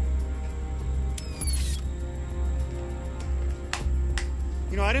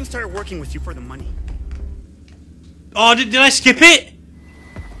 You know, I didn't start working with you for the money. Oh, did I skip it?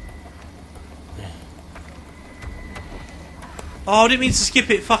 Oh, I didn't mean to skip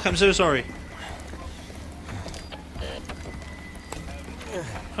it. Fuck, I'm so sorry.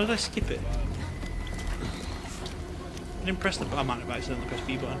 How did I skip it? I didn't press the button. I might have accidentally pressed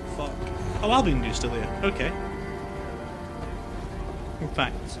B button. Fuck. Oh, Albion still here. Okay. In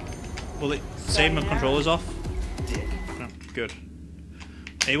fact, will it save my controllers off? No, good.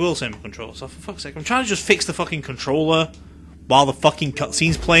 It will save my controllers off, for fuck's sake. I'm trying to just fix the fucking controller while the fucking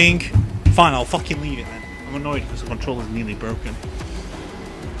cutscene's playing. Fine, I'll fucking leave it then. I'm annoyed because the controller's nearly broken.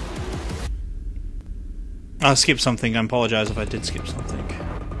 I skipped something. I apologise if I did skip something.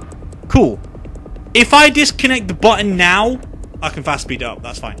 Cool. If I disconnect the button now, I can fast speed up.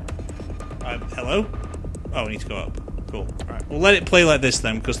 That's fine. Hello? Oh, I need to go up. Cool. Alright, we'll let it play like this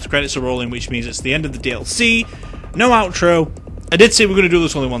then, because the credits are rolling, which means it's the end of the DLC. No outro. I did say we're going to do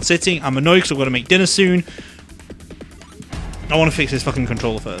this only one sitting. I'm annoyed because I've got to make dinner soon. I want to fix this fucking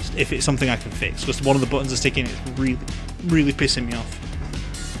controller first, if it's something I can fix, because one of the buttons is sticking. It's really, really pissing me off.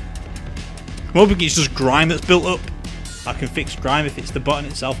 I'm hoping it's just grime that's built up. I can fix grime. If it's the button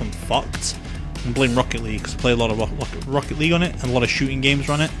itself, I'm fucked. I'm playing Rocket League because I play a lot of Rocket League on it, and a lot of shooting games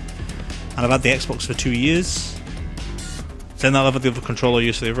run it. And I've had the Xbox for 2 years. Then I've had the other controller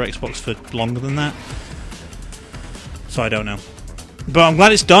used for the other Xbox for longer than that. So I don't know. But I'm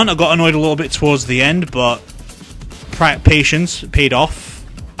glad it's done. I got annoyed a little bit towards the end, but patience paid off.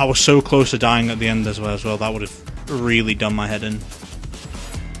 I was so close to dying at the end as well. That would have really done my head in.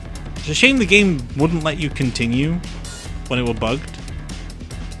 It's a shame the game wouldn't let you continue when it were bugged.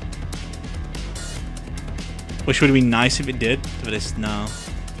 Which would have been nice if it did, but it's no.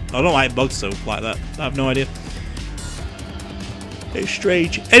 I don't like bugs though, like that. I have no idea. It's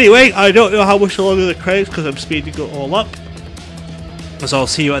strange. Anyway, I don't know how much longer the credits because I'm speeding it all up. So I'll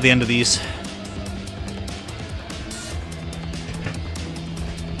see you at the end of these.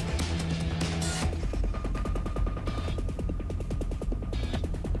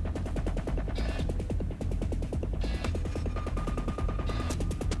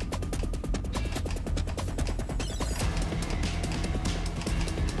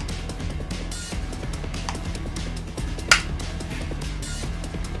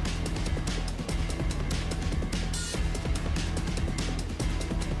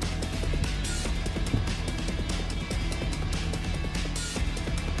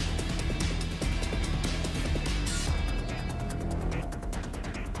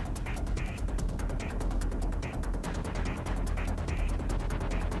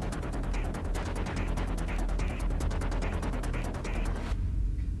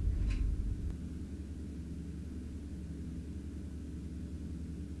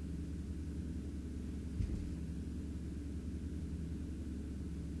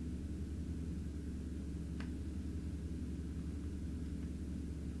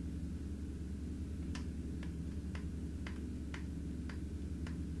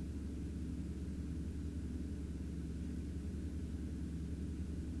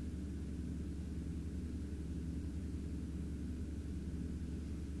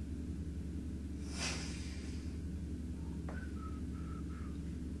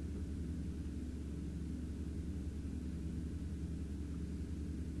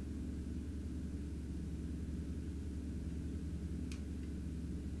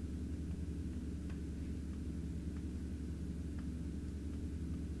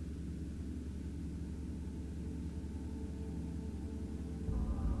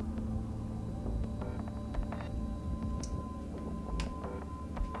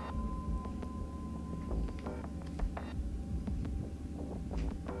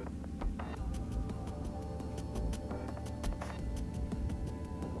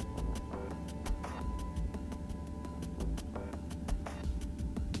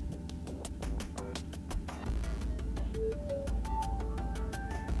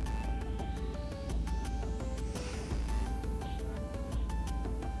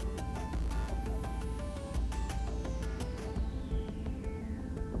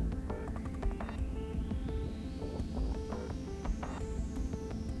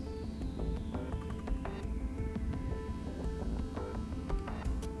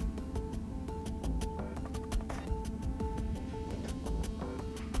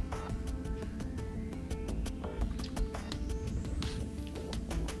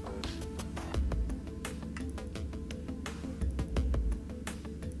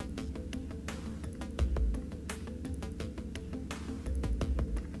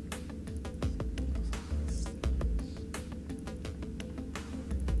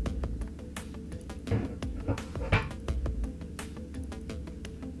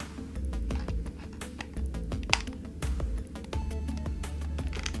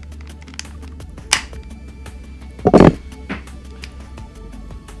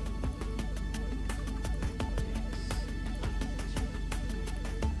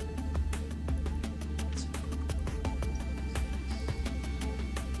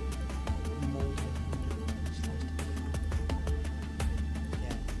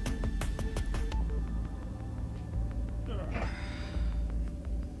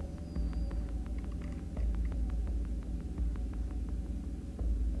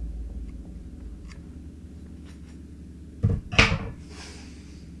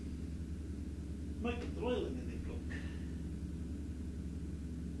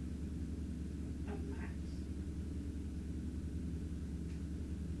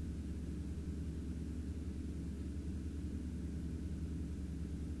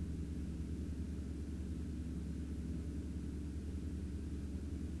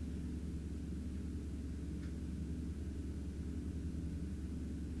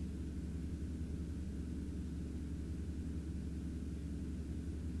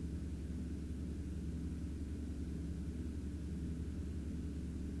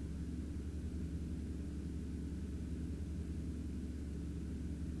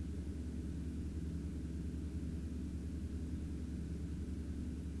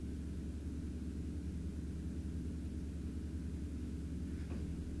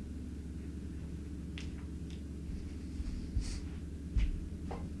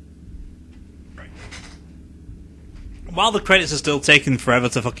 while the credits are still taking forever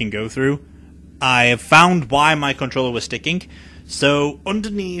to fucking go through, I have found why my controller was sticking. So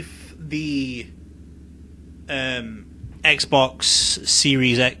underneath the Xbox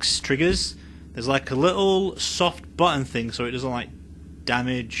Series X triggers, there's like a little soft button thing so it doesn't like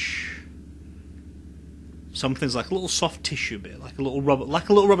damage. Something's like a little soft tissue bit, like a little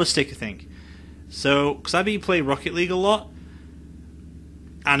rubber sticker thing. So, because I play Rocket League a lot,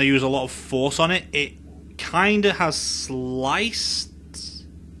 and I use a lot of force on it, it kind of has sliced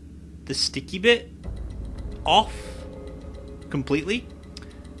the sticky bit off completely.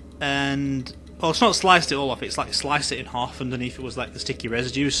 And, well, it's not sliced it all off, it's like sliced it in half. Underneath it was like the sticky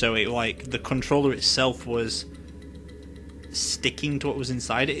residue, so it like the controller itself was sticking to what was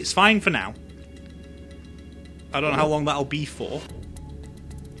inside it. It's fine for now. I don't know how long that'll be for.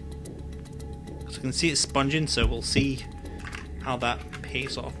 Because I can see it sponging, so we'll see how that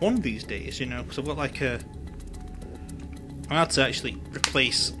pays off one of these days, you know, because I've got like a... I had to actually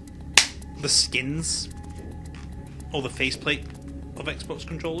replace the skins or the faceplate of Xbox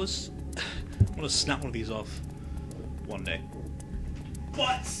controllers. I want to snap one of these off one day.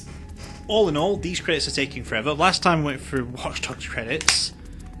 But all in all, these credits are taking forever. Last time I went through Watch Dogs credits,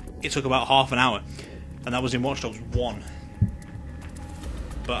 it took about half an hour, and that was in Watch Dogs 1.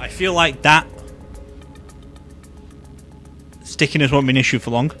 But I feel like that stickiness won't be an issue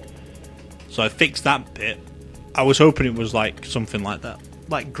for long, so I fixed that bit. I was hoping it was like something like that,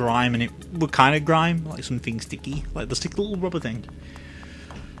 like grime, and it would kind of grime, like something sticky, like the sticky little rubber thing.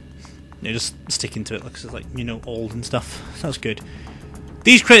 You know, just sticking to it, like it's like, you know, old and stuff. That's good.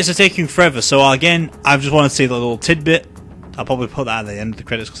 These credits are taking forever, so again, I just want to see the little tidbit. I'll probably put that at the end of the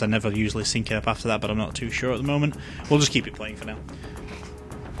credits because I never usually sync it up after that, but I'm not too sure at the moment. We'll just keep it playing for now.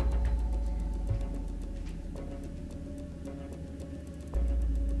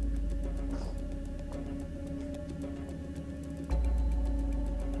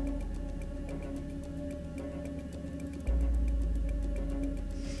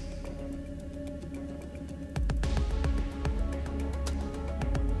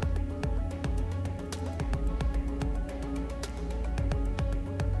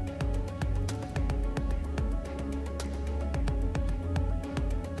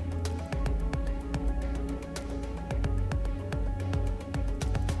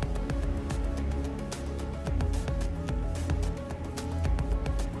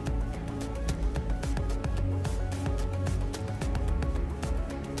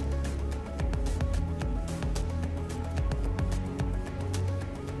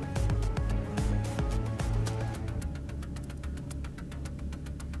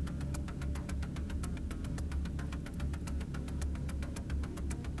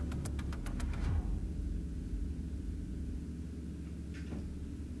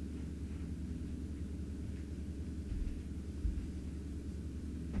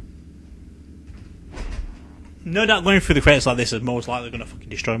 No doubt going through the credits like this is most likely going to fucking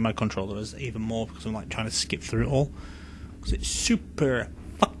destroy my controllers even more, because I'm like trying to skip through it all because it's super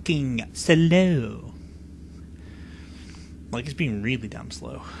fucking slow. Like, it's been really damn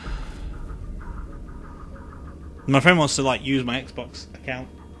slow. My friend wants to like use my Xbox account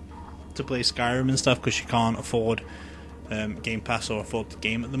to play Skyrim and stuff because she can't afford Game Pass or afford the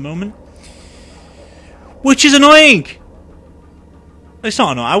game at the moment, which is annoying. It's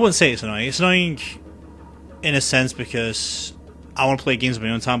not annoying. I wouldn't say it's annoying. It's annoying in a sense because I want to play games on my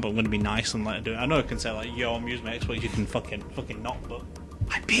own time, but I'm going to be nice and let her do it. I know I can say like, yo, I'm using my Xbox, you can fucking not, but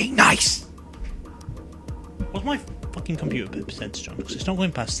I'm being nice. What's my fucking computer bit percentage on? Because it's not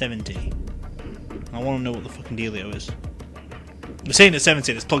going past 70. I want to know what the fucking dealio is. We're saying it's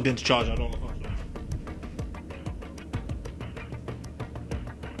 70, it's plugged into charge, I don't know.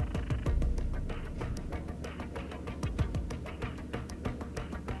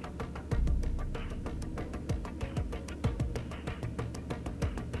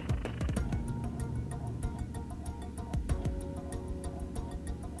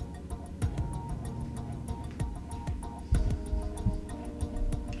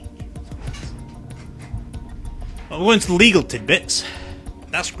 We're going to the legal tidbits.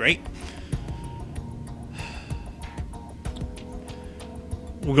 That's great.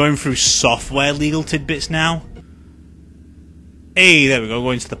 We're going through software legal tidbits now. Hey, there we go.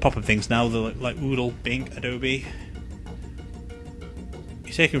 Going to the proper things now. The like Oodle, Bing, Adobe.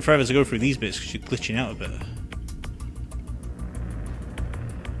 You're taking forever to go through these bits because you're glitching out a bit.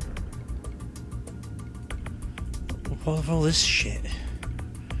 What of all this shit?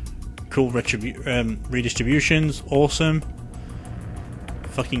 Cool redistributions, awesome.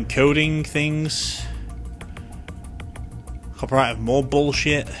 Fucking coding things. Copyright of more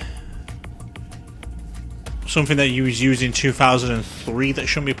bullshit. something that you was used in 2003 that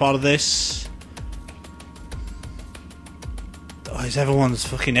shouldn't be part of this. Oh, it's everyone's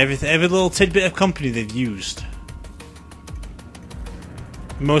fucking everything, every little tidbit of company they've used.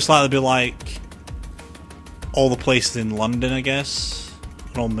 Most likely be like all the places in London, I guess,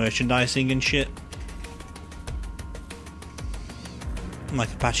 and all merchandising and shit, and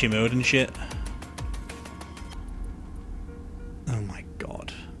like Apache mode and shit. Oh my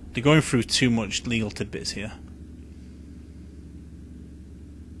god, they're going through too much legal tidbits here.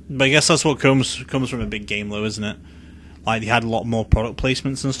 But I guess that's what comes from a big game, though, isn't it? Like, they had a lot more product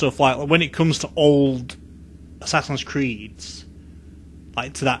placements and stuff. Like when it comes to old Assassin's Creeds,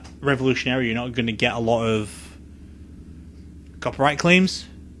 like to that revolutionary, you're not going to get a lot of copyright claims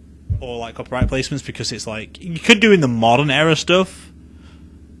or like copyright placements, because it's like you could do in the modern era stuff.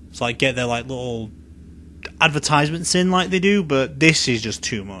 It's like get their like little advertisements in like they do, but this is just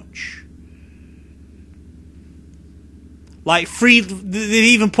too much. Like free, they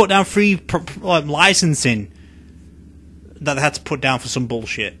even put down free like licensing that they had to put down for some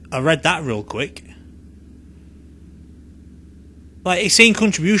bullshit. I read that real quick. Like, it's saying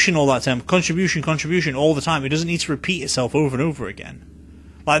contribution all that time. Contribution all the time. It doesn't need to repeat itself over and over again.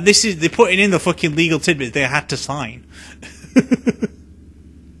 Like, this is... They're putting in the fucking legal tidbits they had to sign.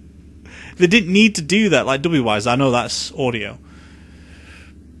 They didn't need to do that. Like, W-wise, I know that's audio.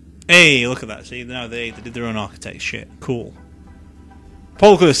 Hey, look at that. See, now they did their own architect shit. Cool.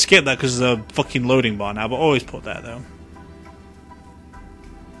 Probably could have skipped that because there's a fucking loading bar now, but always put that, though.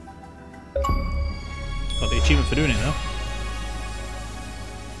 Got the achievement for doing it, though.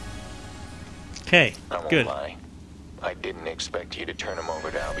 Okay, good. I won't lie. I didn't expect you to turn him over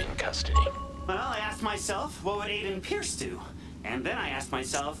to Albion custody. Well, I asked myself, what would Aiden Pierce do? And then I asked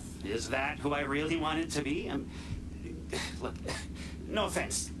myself, is that who I really wanted to be? Look, no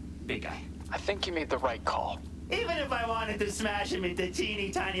offense, big guy. I think you made the right call. Even if I wanted to smash him into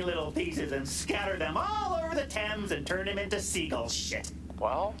teeny tiny little pieces and scatter them all over the Thames and turn him into seagull shit.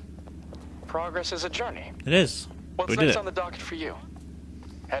 Well, progress is a journey. It is. What's We did next it. on the docket for you?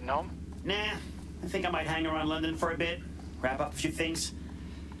 Heading home? Nah, I think I might hang around London for a bit, wrap up a few things.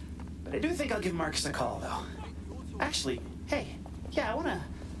 But I do think I'll give Marcus a call, though. Actually, hey, yeah, I wanna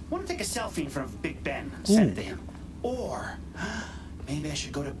take a selfie in front of Big Ben and send it to him. Or maybe I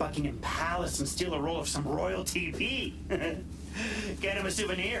should go to Buckingham Palace and steal a roll of some royal TV. Get him a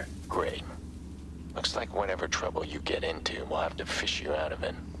souvenir. Great. Looks like whatever trouble you get into, we'll have to fish you out of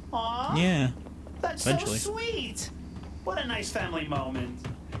it. Aw, Yeah. that's eventually. so sweet. What a nice family moment.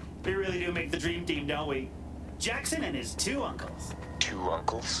 We really do make the dream team, don't we? Jackson and his two uncles. Two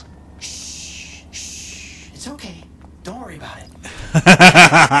uncles? Shh, shh. It's okay. Don't worry about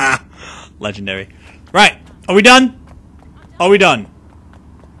it. Legendary. Right, are we done? Are we done?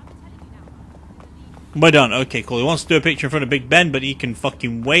 We're done. Okay, cool. He wants to do a picture in front of Big Ben, but he can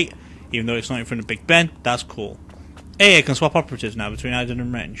fucking wait, even though it's not in front of Big Ben. That's cool. Hey, I can swap operatives now between Aiden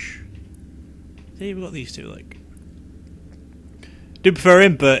and Wrench. See, we've got these two, like. Do prefer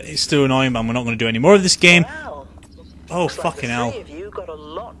him, but it's still annoying, man. We're not going to do any more of this game. Well, Oh, looks like fucking the hell. three of you got a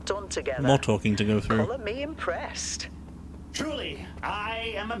lot done together. More talking to go through. Colour me impressed. Truly,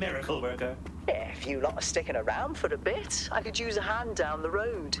 I am a miracle worker. Yeah, if you lot are sticking around for a bit, I could use a hand down the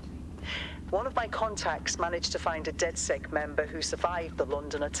road. One of my contacts managed to find a DedSec member who survived the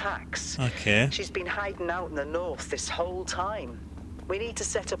London attacks. Okay. She's been hiding out in the north this whole time. We need to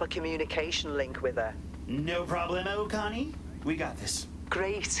set up a communication link with her. No problemo, Connie. We got this.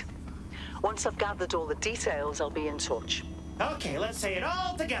 Great. Once I've gathered all the details, I'll be in touch. Okay, let's say it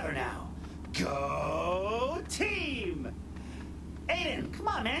all together now. Go team! Aiden, come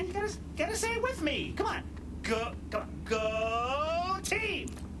on, man. You gotta say it with me. Come on. Go team!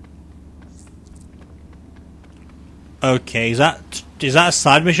 Okay, is that a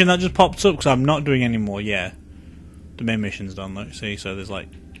side mission that just popped up? Because I'm not doing any more. Yeah, the main mission's done. Look, see, so there's like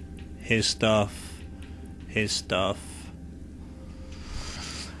his stuff.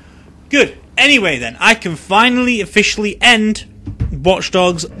 Good. Anyway, then I can finally officially end Watch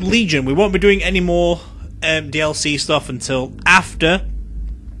Dogs Legion. We won't be doing any more DLC stuff until after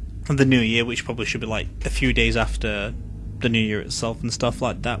the New Year, which probably should be like a few days after the New Year itself and stuff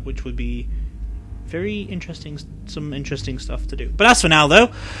like that, which would be very interesting, some interesting stuff to do. But as for now,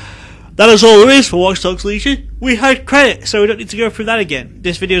 though, that is all there is for Watch Dogs Legion. We had credit, so we don't need to go through that again.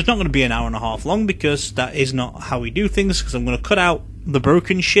 This video is not going to be an hour and a half long, because that is not how we do things, because I'm going to cut out the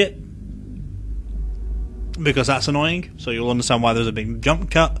broken shit, because that's annoying. So you'll understand why there's a big jump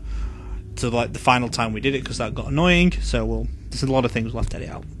cut to like the final time we did it, because that got annoying. So there's a lot of things we'll have to edit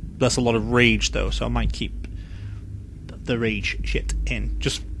out. That's a lot of rage, though, so I might keep the rage shit in.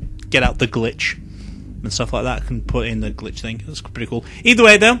 Just get out the glitch. and stuff like that. I can put in the glitch thing. That's pretty cool. Either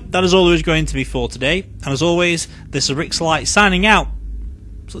way, though, that is all there is going to be for today. And as always, this is Rixxalight signing out.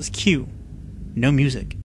 So let's cue no music.